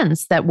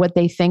sense that what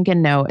they think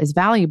and know is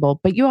valuable,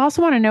 but you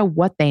also want to know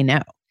what they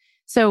know.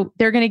 So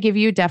they're going to give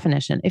you a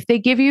definition. If they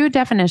give you a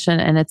definition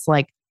and it's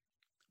like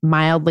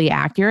mildly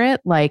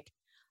accurate, like,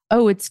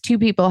 oh, it's two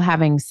people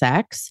having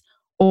sex,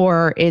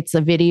 or it's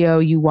a video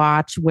you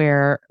watch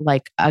where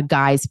like a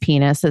guy's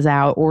penis is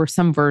out, or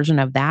some version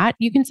of that,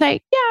 you can say,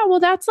 yeah, well,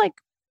 that's like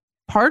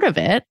part of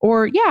it.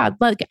 Or yeah,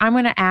 like I'm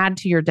going to add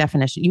to your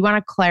definition. You want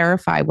to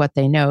clarify what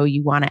they know.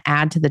 You want to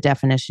add to the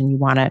definition. You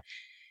want to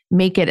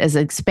make it as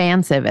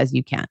expansive as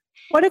you can.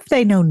 What if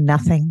they know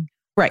nothing?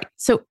 Right.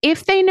 So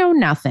if they know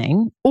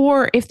nothing,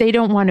 or if they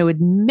don't want to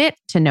admit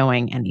to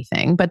knowing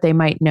anything, but they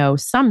might know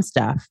some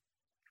stuff,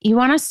 you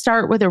want to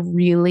start with a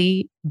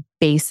really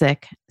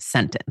basic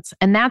sentence.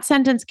 And that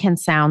sentence can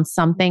sound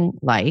something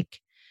like,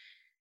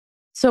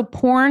 so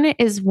porn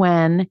is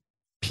when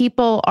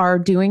people are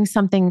doing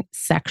something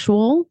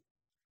sexual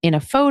in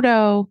a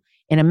photo,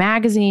 in a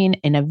magazine,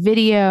 in a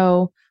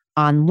video,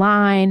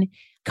 online.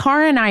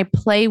 Cara and I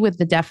play with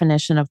the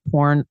definition of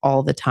porn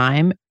all the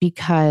time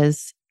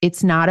because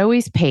it's not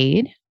always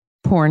paid.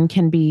 Porn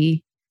can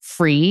be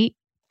free.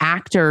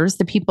 Actors,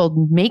 the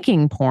people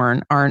making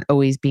porn, aren't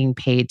always being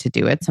paid to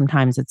do it.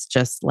 Sometimes it's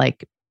just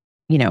like,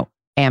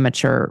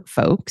 amateur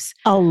folks.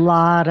 A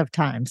lot of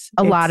times.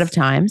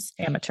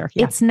 Amateur.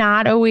 Yeah. It's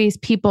not always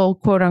people,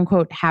 quote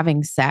unquote,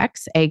 having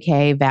sex,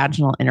 aka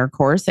vaginal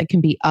intercourse. It can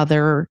be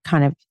other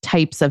kind of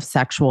types of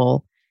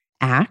sexual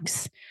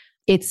acts.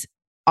 It's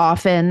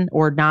often,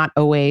 or not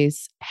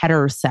always,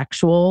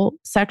 heterosexual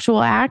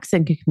sexual acts.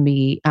 It can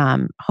be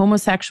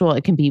homosexual.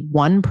 It can be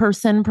one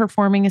person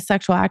performing a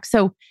sexual act.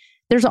 So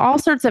there's all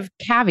sorts of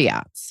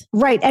caveats.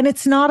 Right. And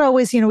it's not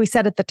always, we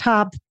said at the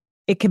top,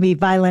 it can be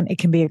violent, it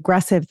can be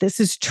aggressive. This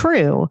is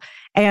true.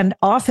 And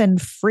often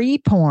free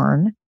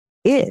porn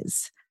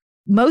is,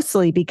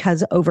 mostly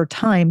because over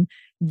time,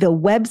 the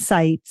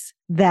websites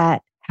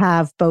that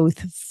have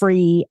both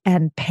free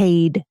and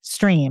paid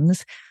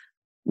streams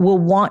will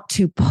want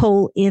to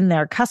pull in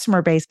their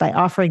customer base by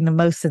offering the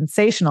most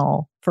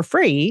sensational for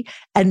free.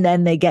 And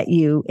then they get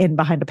you in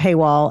behind a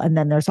paywall. And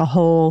then there's a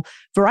whole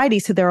variety.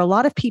 So there are a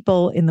lot of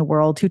people in the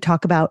world who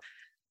talk about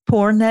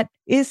porn that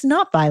is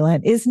not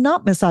violent, is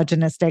not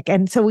misogynistic.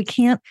 And so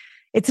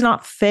it's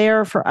not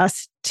fair for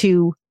us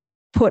to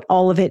put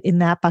all of it in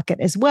that bucket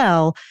as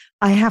well.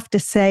 I have to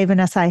say,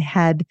 Vanessa, I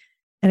had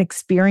an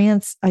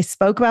experience. I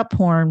spoke about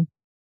porn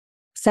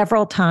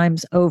several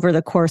times over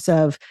the course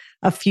of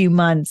a few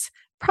months,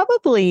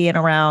 probably in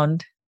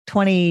around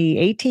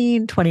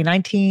 2018,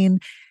 2019.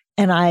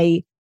 And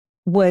I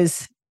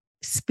was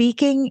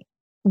speaking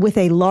with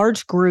a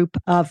large group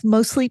of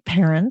mostly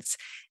parents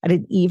at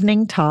an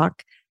evening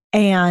talk.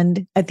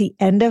 And at the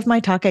end of my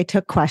talk, I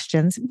took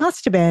questions. It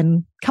must have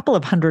been a couple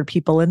of hundred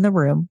people in the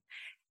room.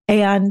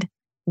 And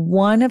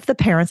one of the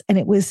parents, and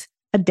it was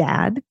a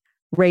dad,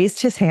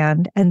 raised his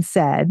hand and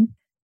said,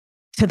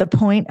 to the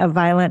point of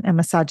violent and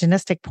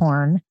misogynistic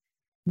porn,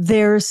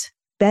 there's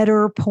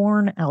better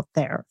porn out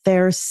there.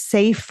 There's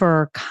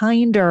safer,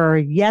 kinder,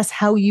 yes,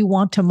 how you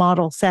want to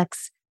model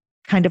sex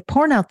kind of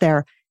porn out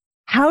there.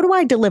 How do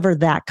I deliver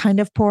that kind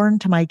of porn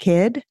to my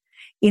kid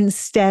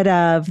instead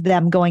of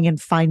them going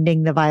and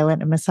finding the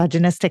violent and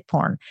misogynistic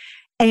porn?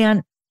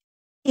 And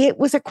it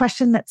was a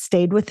question that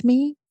stayed with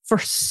me for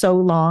so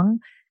long,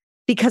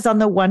 because on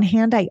the one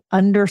hand, I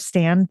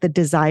understand the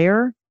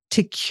desire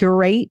to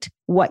curate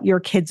what your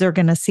kids are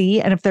going to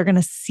see. And if they're going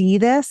to see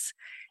this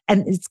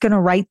and it's going to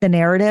write the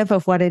narrative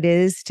of what it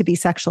is to be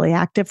sexually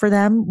active for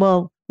them,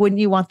 well,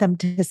 wouldn't you want them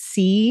to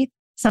see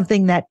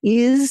something that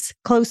is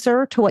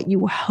closer to what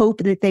you hope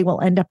that they will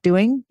end up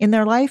doing in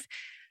their life?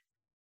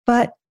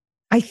 But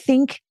I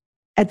think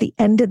at the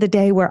end of the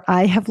day, where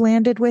I have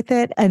landed with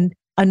it, and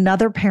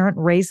another parent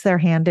raised their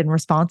hand in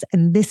response,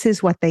 and this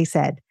is what they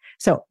said.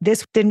 So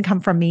this didn't come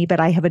from me, but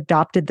I have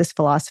adopted this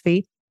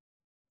philosophy.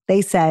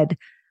 They said,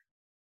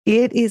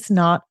 it is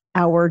not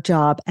our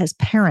job as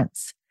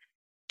parents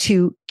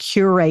to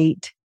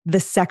curate the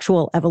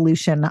sexual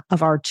evolution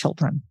of our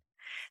children.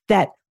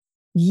 That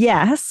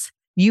yes,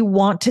 you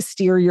want to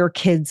steer your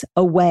kids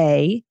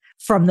away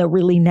from the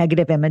really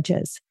negative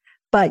images,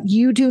 but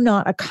you do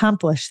not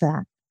accomplish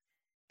that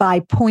by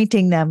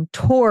pointing them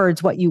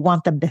towards what you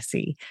want them to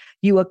see.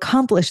 You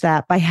accomplish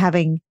that by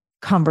having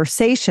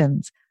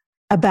conversations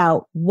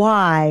about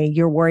why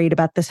you're worried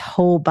about this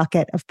whole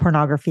bucket of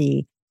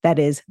pornography that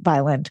is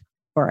violent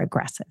or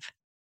aggressive.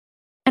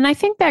 And I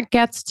think that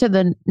gets to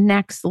the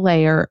next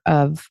layer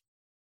of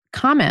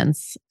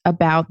comments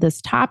about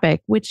this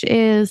topic, which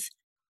is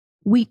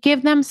we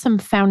give them some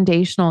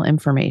foundational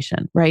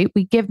information, right?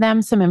 We give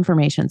them some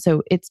information.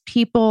 So it's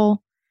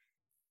people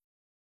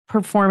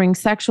performing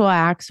sexual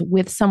acts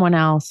with someone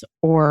else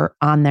or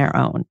on their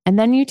own. And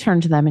then you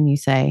turn to them and you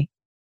say,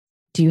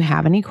 do you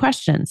have any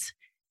questions?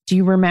 Do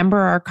you remember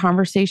our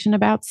conversation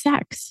about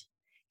sex?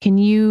 Can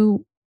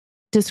you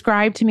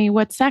describe to me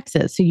what sex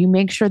is? So you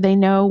make sure they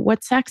know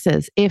what sex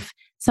is. If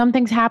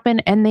something's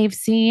happened and they've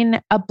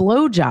seen a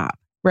blowjob,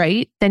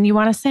 right? Then you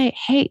want to say,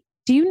 hey,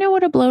 do you know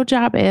what a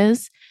blowjob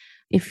is?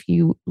 If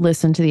you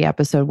listen to the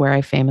episode where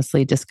I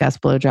famously discuss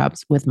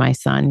blowjobs with my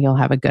son, you'll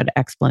have a good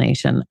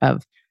explanation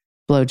of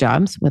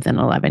blowjobs with an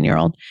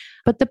 11-year-old.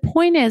 But the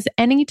point is,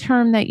 any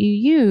term that you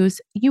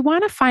use, you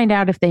want to find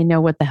out if they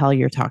know what the hell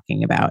you're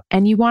talking about.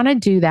 And you want to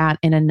do that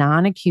in a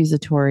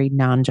non-accusatory,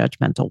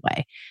 non-judgmental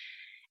way.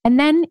 And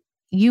then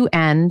you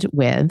end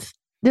with,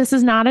 this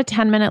is not a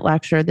 10-minute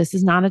lecture. This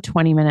is not a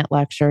 20-minute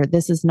lecture.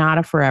 This is not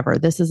a forever.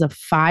 This is a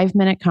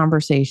 5-minute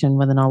conversation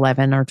with an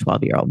 11 or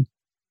 12-year-old.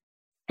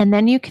 And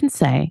then you can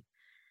say,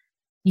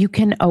 you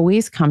can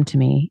always come to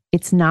me.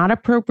 It's not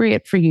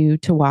appropriate for you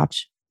to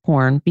watch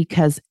porn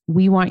because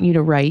we want you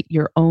to write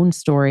your own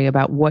story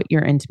about what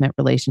your intimate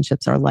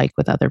relationships are like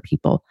with other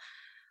people.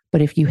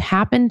 But if you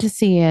happen to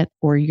see it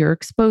or you're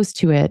exposed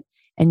to it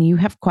and you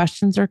have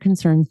questions or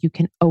concerns, you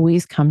can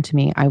always come to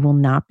me. I will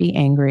not be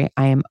angry.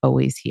 I am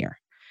always here.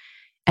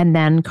 And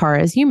then,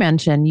 Cara, as you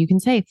mentioned, you can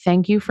say,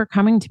 thank you for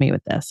coming to me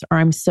with this, or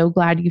I'm so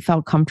glad you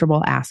felt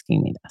comfortable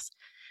asking me this.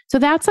 So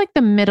that's like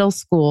the middle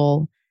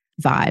school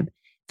vibe.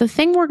 The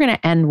thing we're going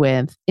to end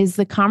with is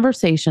the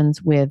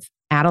conversations with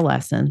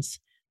adolescents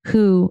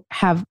who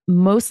have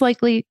most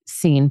likely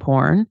seen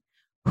porn,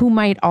 who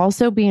might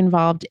also be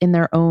involved in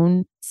their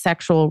own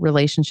sexual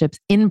relationships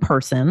in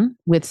person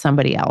with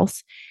somebody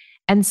else.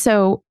 And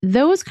so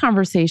those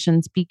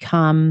conversations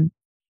become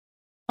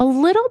a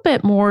little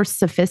bit more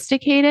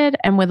sophisticated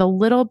and with a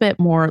little bit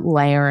more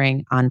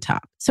layering on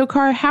top. So,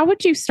 Cara, how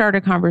would you start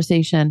a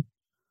conversation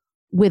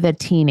with a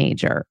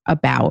teenager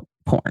about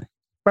porn?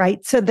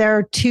 Right. So there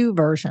are two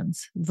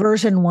versions.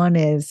 Version one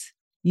is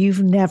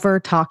you've never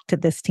talked to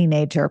this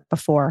teenager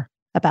before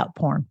about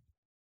porn.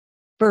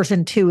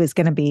 Version two is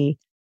going to be,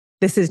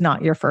 this is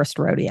not your first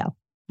rodeo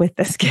with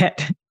this kid.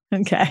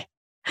 Okay.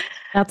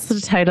 That's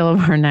the title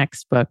of our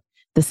next book.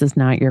 This is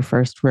not your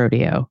first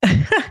rodeo.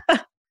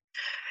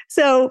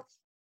 So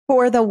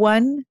for the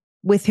one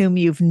with whom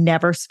you've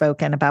never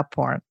spoken about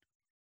porn,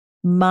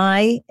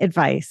 my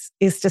advice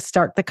is to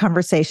start the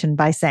conversation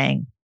by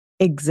saying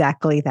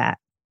exactly that.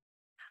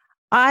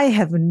 I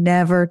have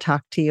never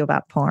talked to you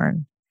about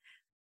porn.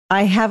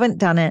 I haven't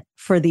done it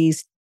for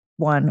these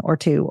 1 or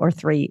 2 or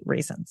 3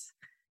 reasons.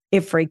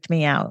 It freaked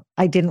me out.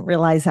 I didn't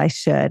realize I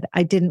should.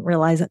 I didn't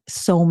realize that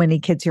so many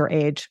kids your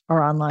age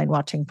are online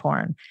watching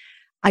porn.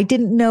 I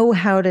didn't know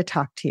how to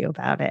talk to you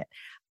about it.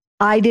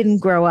 I didn't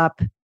grow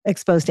up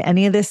exposed to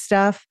any of this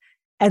stuff.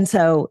 And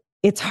so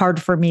it's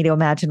hard for me to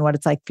imagine what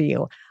it's like for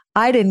you.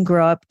 I didn't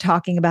grow up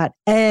talking about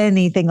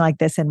anything like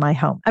this in my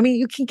home. I mean,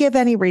 you can give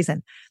any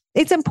reason.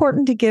 It's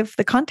important to give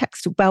the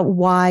context about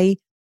why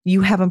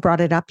you haven't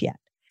brought it up yet.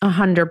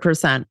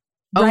 100%.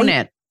 Own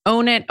it.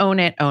 Own it. Own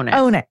it. Own it.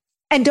 Own it.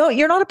 And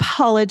you're not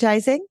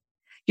apologizing.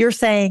 You're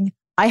saying,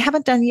 I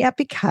haven't done it yet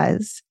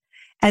because,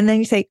 and then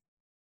you say,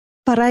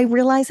 but I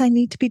realize I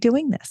need to be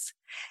doing this.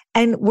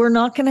 And we're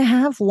not going to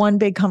have one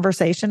big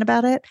conversation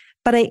about it,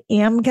 but I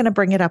am going to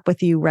bring it up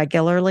with you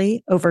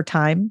regularly over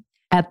time.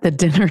 At the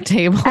dinner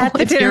table. At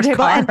the dinner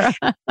table.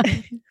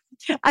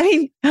 I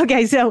mean,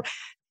 okay, so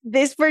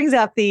this brings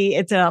up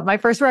it's my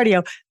first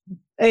rodeo.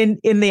 In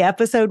the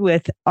episode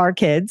with our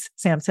kids,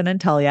 Samson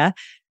and Talia,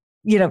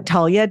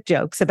 Talia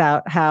jokes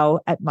about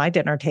how at my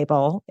dinner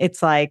table,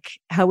 it's like,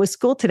 how was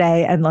school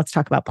today? And let's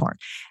talk about porn.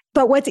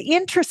 But what's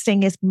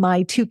interesting is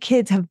my 2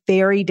 kids have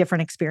very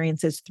different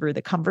experiences through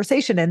the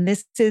conversation. And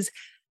this is,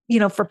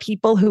 for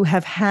people who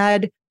have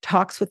had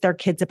talks with their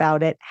kids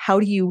about it, how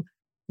do you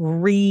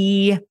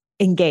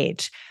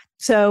re-engage?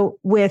 So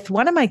with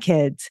one of my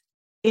kids,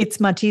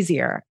 it's much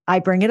easier. I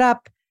bring it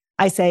up.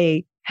 I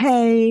say,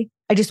 hey,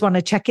 I just want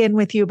to check in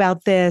with you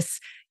about this.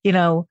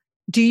 Do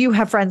you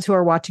have friends who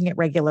are watching it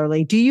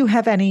regularly? Do you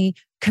have any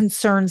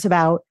concerns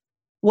about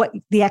what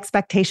the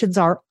expectations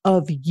are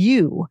of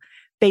you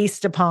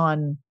based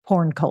upon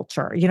porn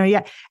culture?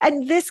 Yeah.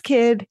 And this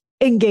kid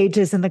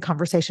engages in the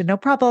conversation, no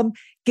problem,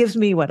 gives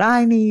me what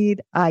I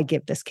need. I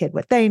give this kid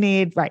what they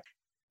need. Right.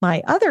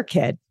 My other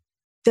kid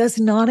does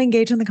not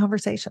engage in the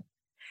conversation.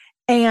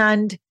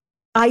 And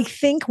I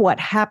think what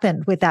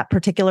happened with that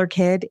particular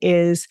kid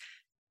is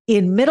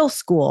in middle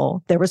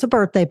school, there was a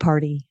birthday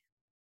party.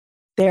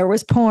 There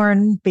was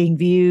porn being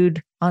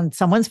viewed on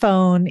someone's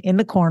phone in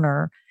the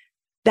corner.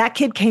 That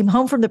kid came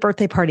home from the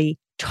birthday party,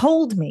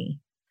 told me.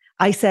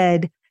 I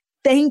said,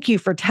 thank you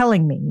for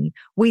telling me.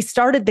 We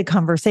started the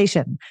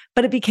conversation,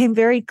 but it became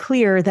very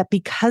clear that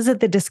because of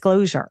the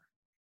disclosure,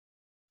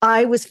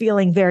 I was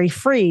feeling very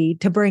free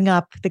to bring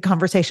up the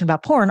conversation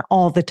about porn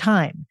all the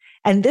time.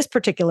 And this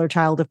particular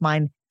child of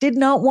mine did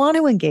not want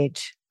to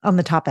engage on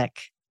the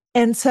topic.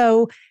 And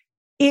so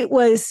it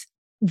was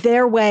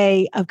their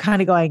way of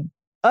kind of going,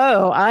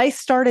 oh, I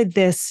started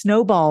this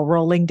snowball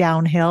rolling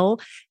downhill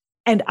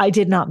and I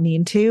did not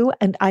mean to,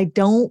 and I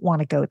don't want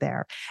to go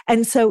there.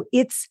 And so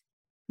it's,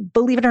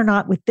 believe it or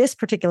not, with this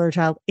particular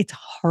child, it's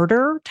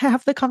harder to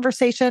have the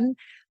conversation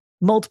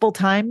multiple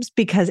times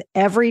because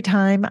every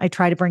time I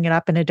try to bring it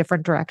up in a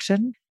different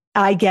direction,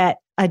 I get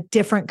a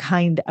different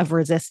kind of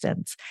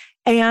resistance.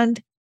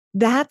 And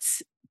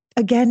that's,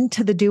 again,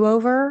 to the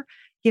do-over.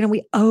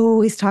 We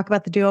always talk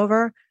about the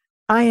do-over.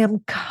 I am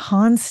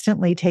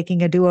constantly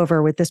taking a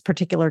do-over with this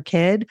particular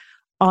kid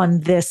on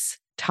this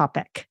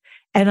topic.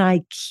 And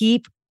I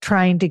keep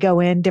trying to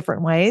go in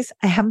different ways.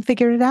 I haven't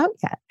figured it out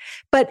yet.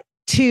 But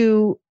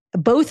to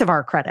both of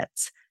our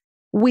credits,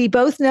 we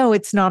both know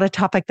it's not a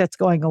topic that's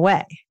going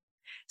away.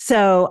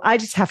 So I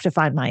just have to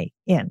find my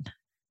in.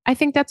 I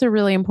think that's a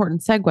really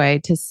important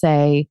segue to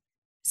say,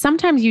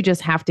 sometimes you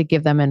just have to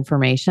give them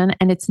information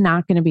and it's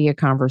not going to be a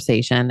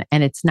conversation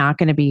and it's not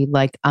going to be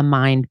like a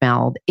mind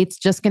meld. It's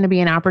just going to be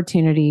an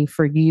opportunity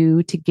for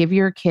you to give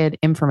your kid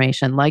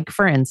information. Like,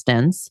 for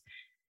instance,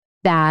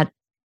 that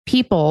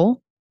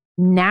people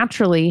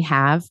naturally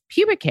have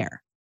pubic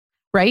hair,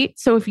 right?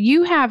 So if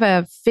you have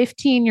a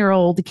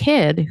 15-year-old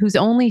kid who's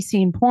only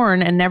seen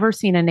porn and never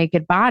seen a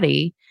naked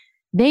body,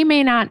 they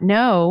may not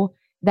know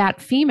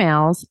that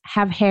females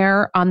have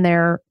hair on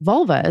their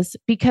vulvas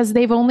because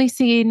they've only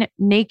seen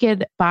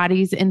naked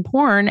bodies in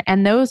porn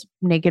and those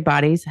naked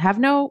bodies have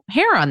no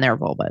hair on their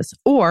vulvas.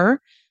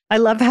 Or I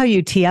love how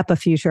you tee up a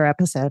future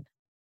episode.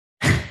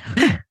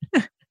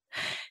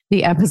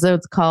 The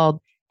episode's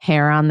called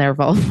Hair on Their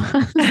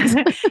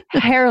Vulvas.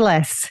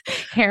 Hairless.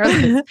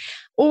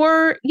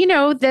 Or,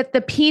 that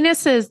the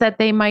penises that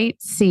they might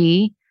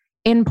see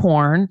in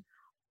porn,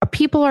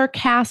 people are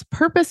cast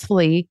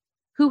purposefully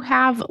who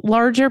have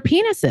larger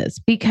penises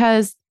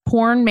because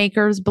porn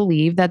makers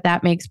believe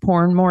that makes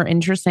porn more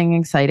interesting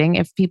and exciting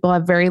if people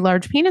have very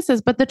large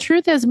penises. But the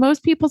truth is,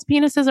 most people's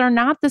penises are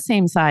not the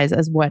same size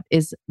as what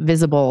is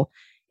visible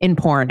in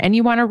porn. And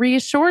you want to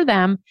reassure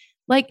them,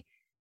 like,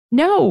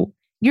 no,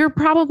 you're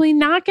probably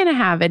not going to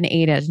have an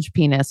 8-inch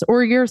penis,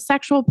 or your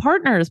sexual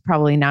partner is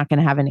probably not going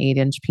to have an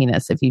 8-inch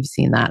penis if you've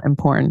seen that in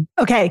porn.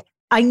 Okay.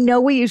 I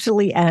know we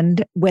usually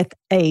end with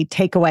a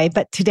takeaway,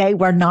 but today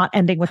we're not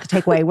ending with a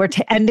takeaway. We're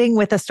ending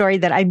with a story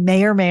that I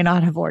may or may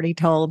not have already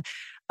told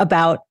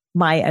about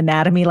my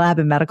anatomy lab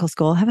in medical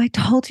school. Have I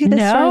told you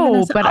this story?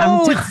 No, but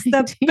it's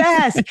the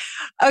best.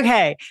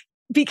 Okay.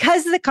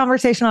 Because the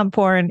conversation on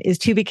porn is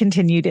to be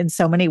continued in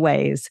so many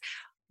ways,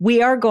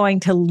 we are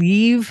going to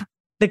leave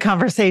the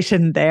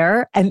conversation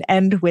there and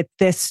end with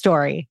this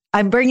story.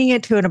 I'm bringing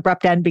it to an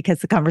abrupt end because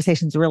the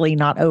conversation's really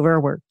not over.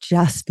 We're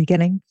just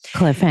beginning.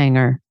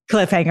 Cliffhanger.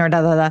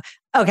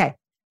 Okay.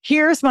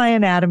 Here's my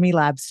anatomy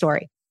lab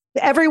story.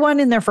 Everyone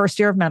in their first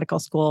year of medical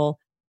school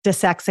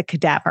dissects a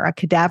cadaver. A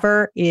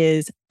cadaver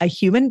is a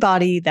human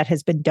body that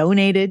has been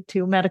donated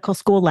to a medical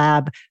school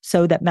lab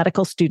so that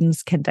medical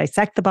students can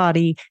dissect the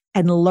body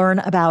and learn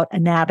about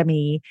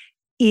anatomy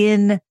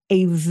in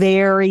a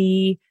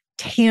very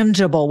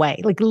tangible way.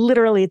 Like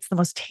literally, it's the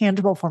most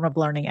tangible form of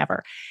learning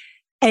ever.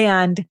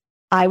 And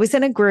I was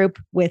in a group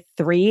with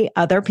 3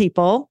 other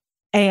people.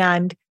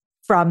 And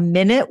from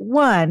minute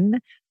 1,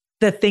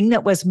 the thing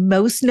that was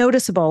most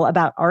noticeable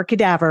about our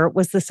cadaver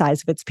was the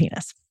size of its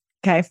penis.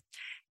 Okay.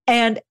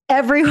 And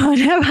everyone,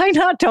 have I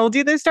not told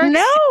you this story?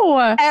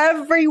 No.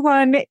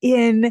 Everyone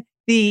in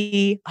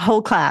the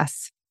whole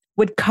class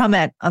would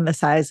comment on the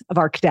size of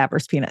our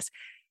cadaver's penis.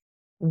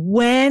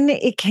 When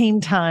it came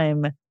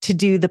time to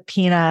do the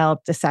penile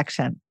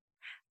dissection,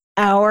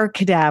 our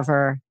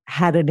cadaver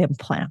had an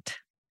implant.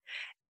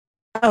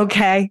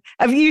 Okay.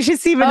 I mean, you should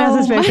see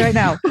Vanessa's face right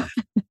now.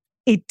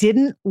 It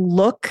didn't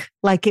look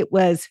like it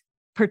was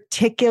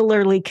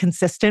particularly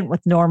consistent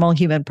with normal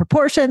human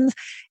proportions.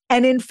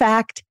 And in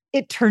fact,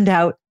 it turned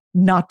out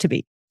not to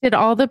be. Did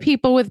all the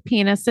people with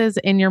penises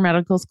in your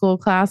medical school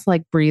class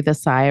like breathe a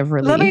sigh of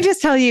relief? Let me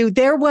just tell you,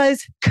 there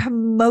was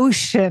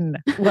commotion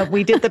when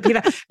we did the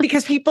penile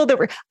because people that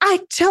were, I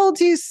told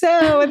you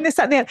so, and this,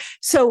 that, and that.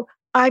 So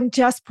I'm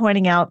just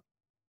pointing out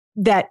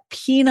that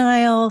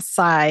penile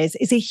size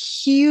is a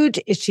huge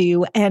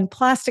issue and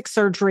plastic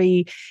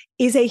surgery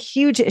is a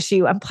huge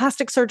issue. And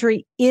plastic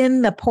surgery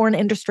in the porn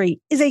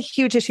industry is a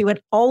huge issue. And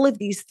all of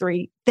these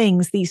 3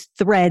 things, these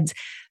threads,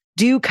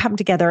 do come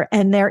together.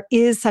 And there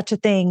is such a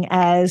thing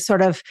as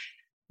sort of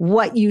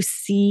what you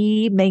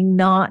see may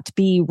not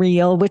be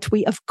real, which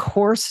we of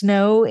course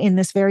know in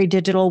this very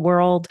digital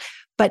world.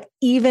 But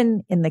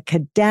even in the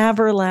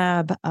cadaver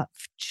lab of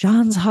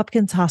Johns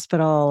Hopkins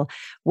Hospital,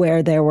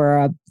 where there were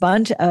a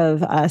bunch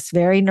of us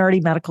very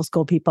nerdy medical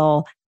school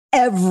people,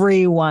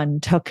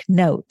 everyone took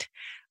note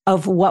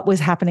of what was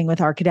happening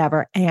with our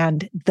cadaver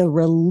and the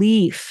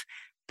relief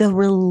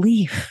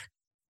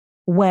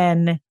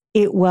when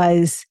it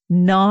was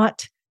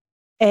not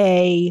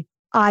I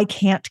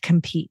can't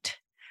compete,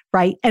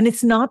 right? And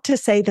it's not to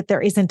say that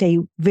there isn't a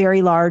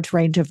very large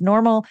range of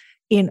normal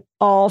in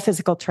all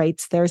physical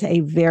traits. There's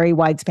a very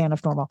wide span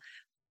of normal,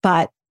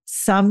 but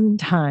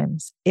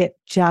sometimes it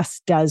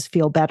just does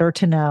feel better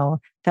to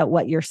know that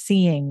what you're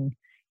seeing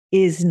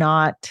is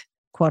not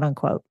quote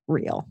unquote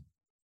real.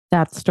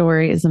 That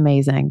story is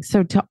amazing.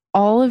 So to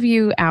all of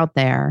you out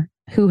there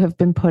who have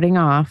been putting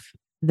off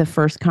the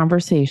first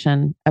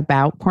conversation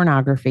about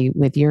pornography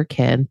with your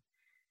kid,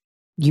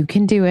 you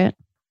can do it.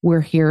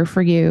 We're here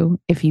for you.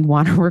 If you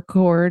want to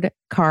record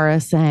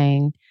Cara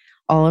saying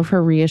all of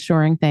her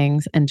reassuring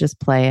things and just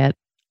play it,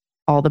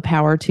 all the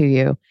power to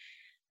you.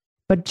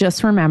 But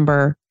just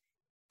remember,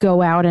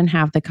 go out and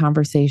have the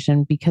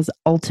conversation because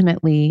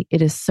ultimately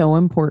it is so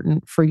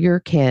important for your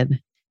kid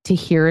to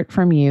hear it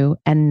from you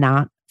and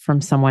not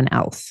from someone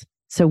else.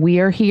 So we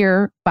are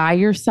here by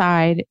your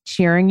side,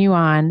 cheering you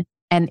on.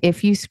 And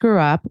if you screw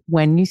up,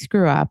 when you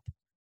screw up,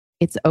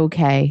 it's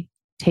okay.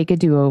 Take a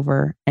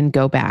do-over and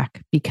go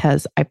back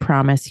because I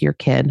promise your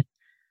kid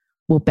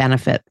will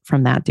benefit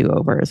from that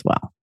do-over as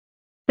well.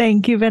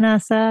 Thank you,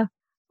 Vanessa.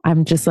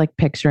 I'm just like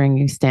picturing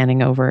you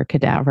standing over a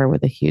cadaver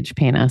with a huge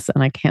penis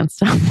and I can't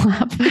stop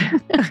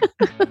laughing.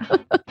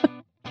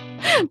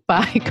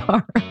 Bye,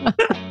 Cara.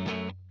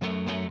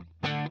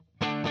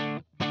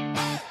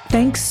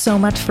 Thanks so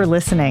much for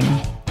listening.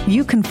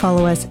 You can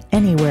follow us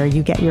anywhere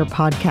you get your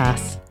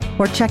podcasts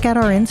or check out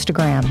our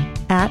Instagram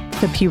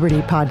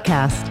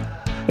 @ThePubertyPodcast.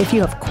 If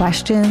you have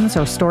questions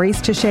or stories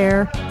to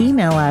share,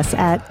 email us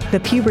at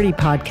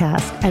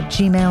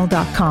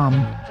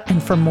thepubertypodcast@gmail.com.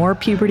 And for more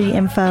puberty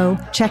info,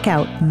 check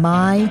out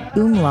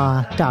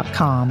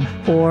myumla.com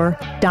or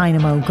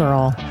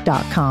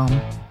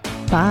dynamogirl.com.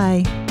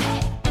 Bye.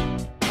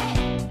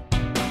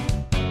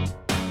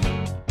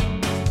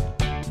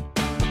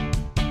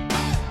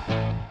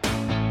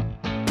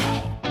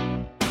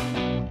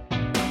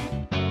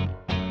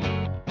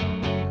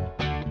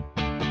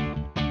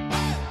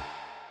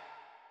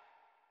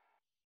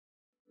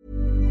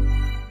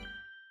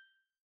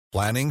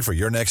 Planning for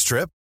your next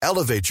trip?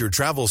 Elevate your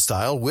travel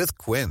style with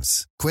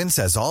Quince. Quince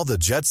has all the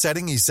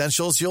jet-setting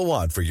essentials you'll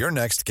want for your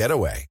next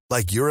getaway,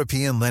 like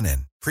European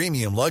linen,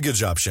 premium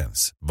luggage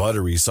options,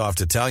 buttery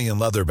soft Italian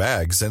leather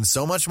bags, and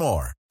so much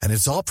more. And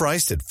it's all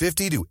priced at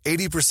 50 to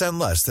 80%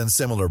 less than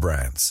similar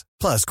brands.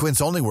 Plus,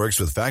 Quince only works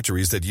with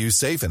factories that use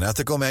safe and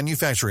ethical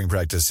manufacturing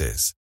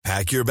practices.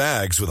 Pack your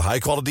bags with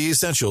high-quality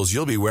essentials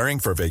you'll be wearing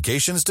for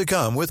vacations to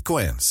come with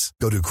Quince.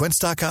 Go to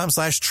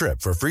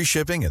quince.com/trip for free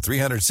shipping and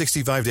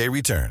 365-day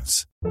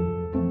returns.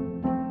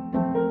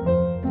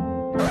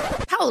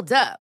 Hold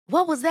up.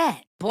 What was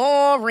that?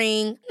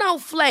 Boring. No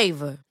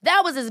flavor.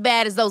 That was as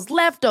bad as those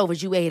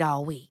leftovers you ate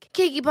all week.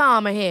 Keke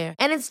Palmer here,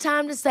 and it's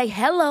time to say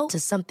hello to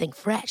something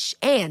fresh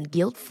and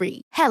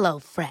guilt-free.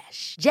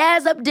 HelloFresh.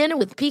 Jazz up dinner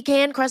with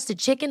pecan-crusted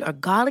chicken or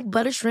garlic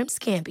butter shrimp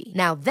scampi.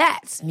 Now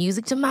that's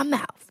music to my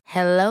mouth.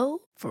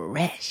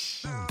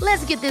 HelloFresh.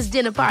 Let's get this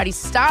dinner party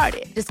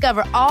started.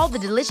 Discover all the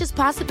delicious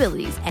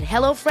possibilities at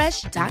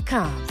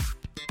HelloFresh.com.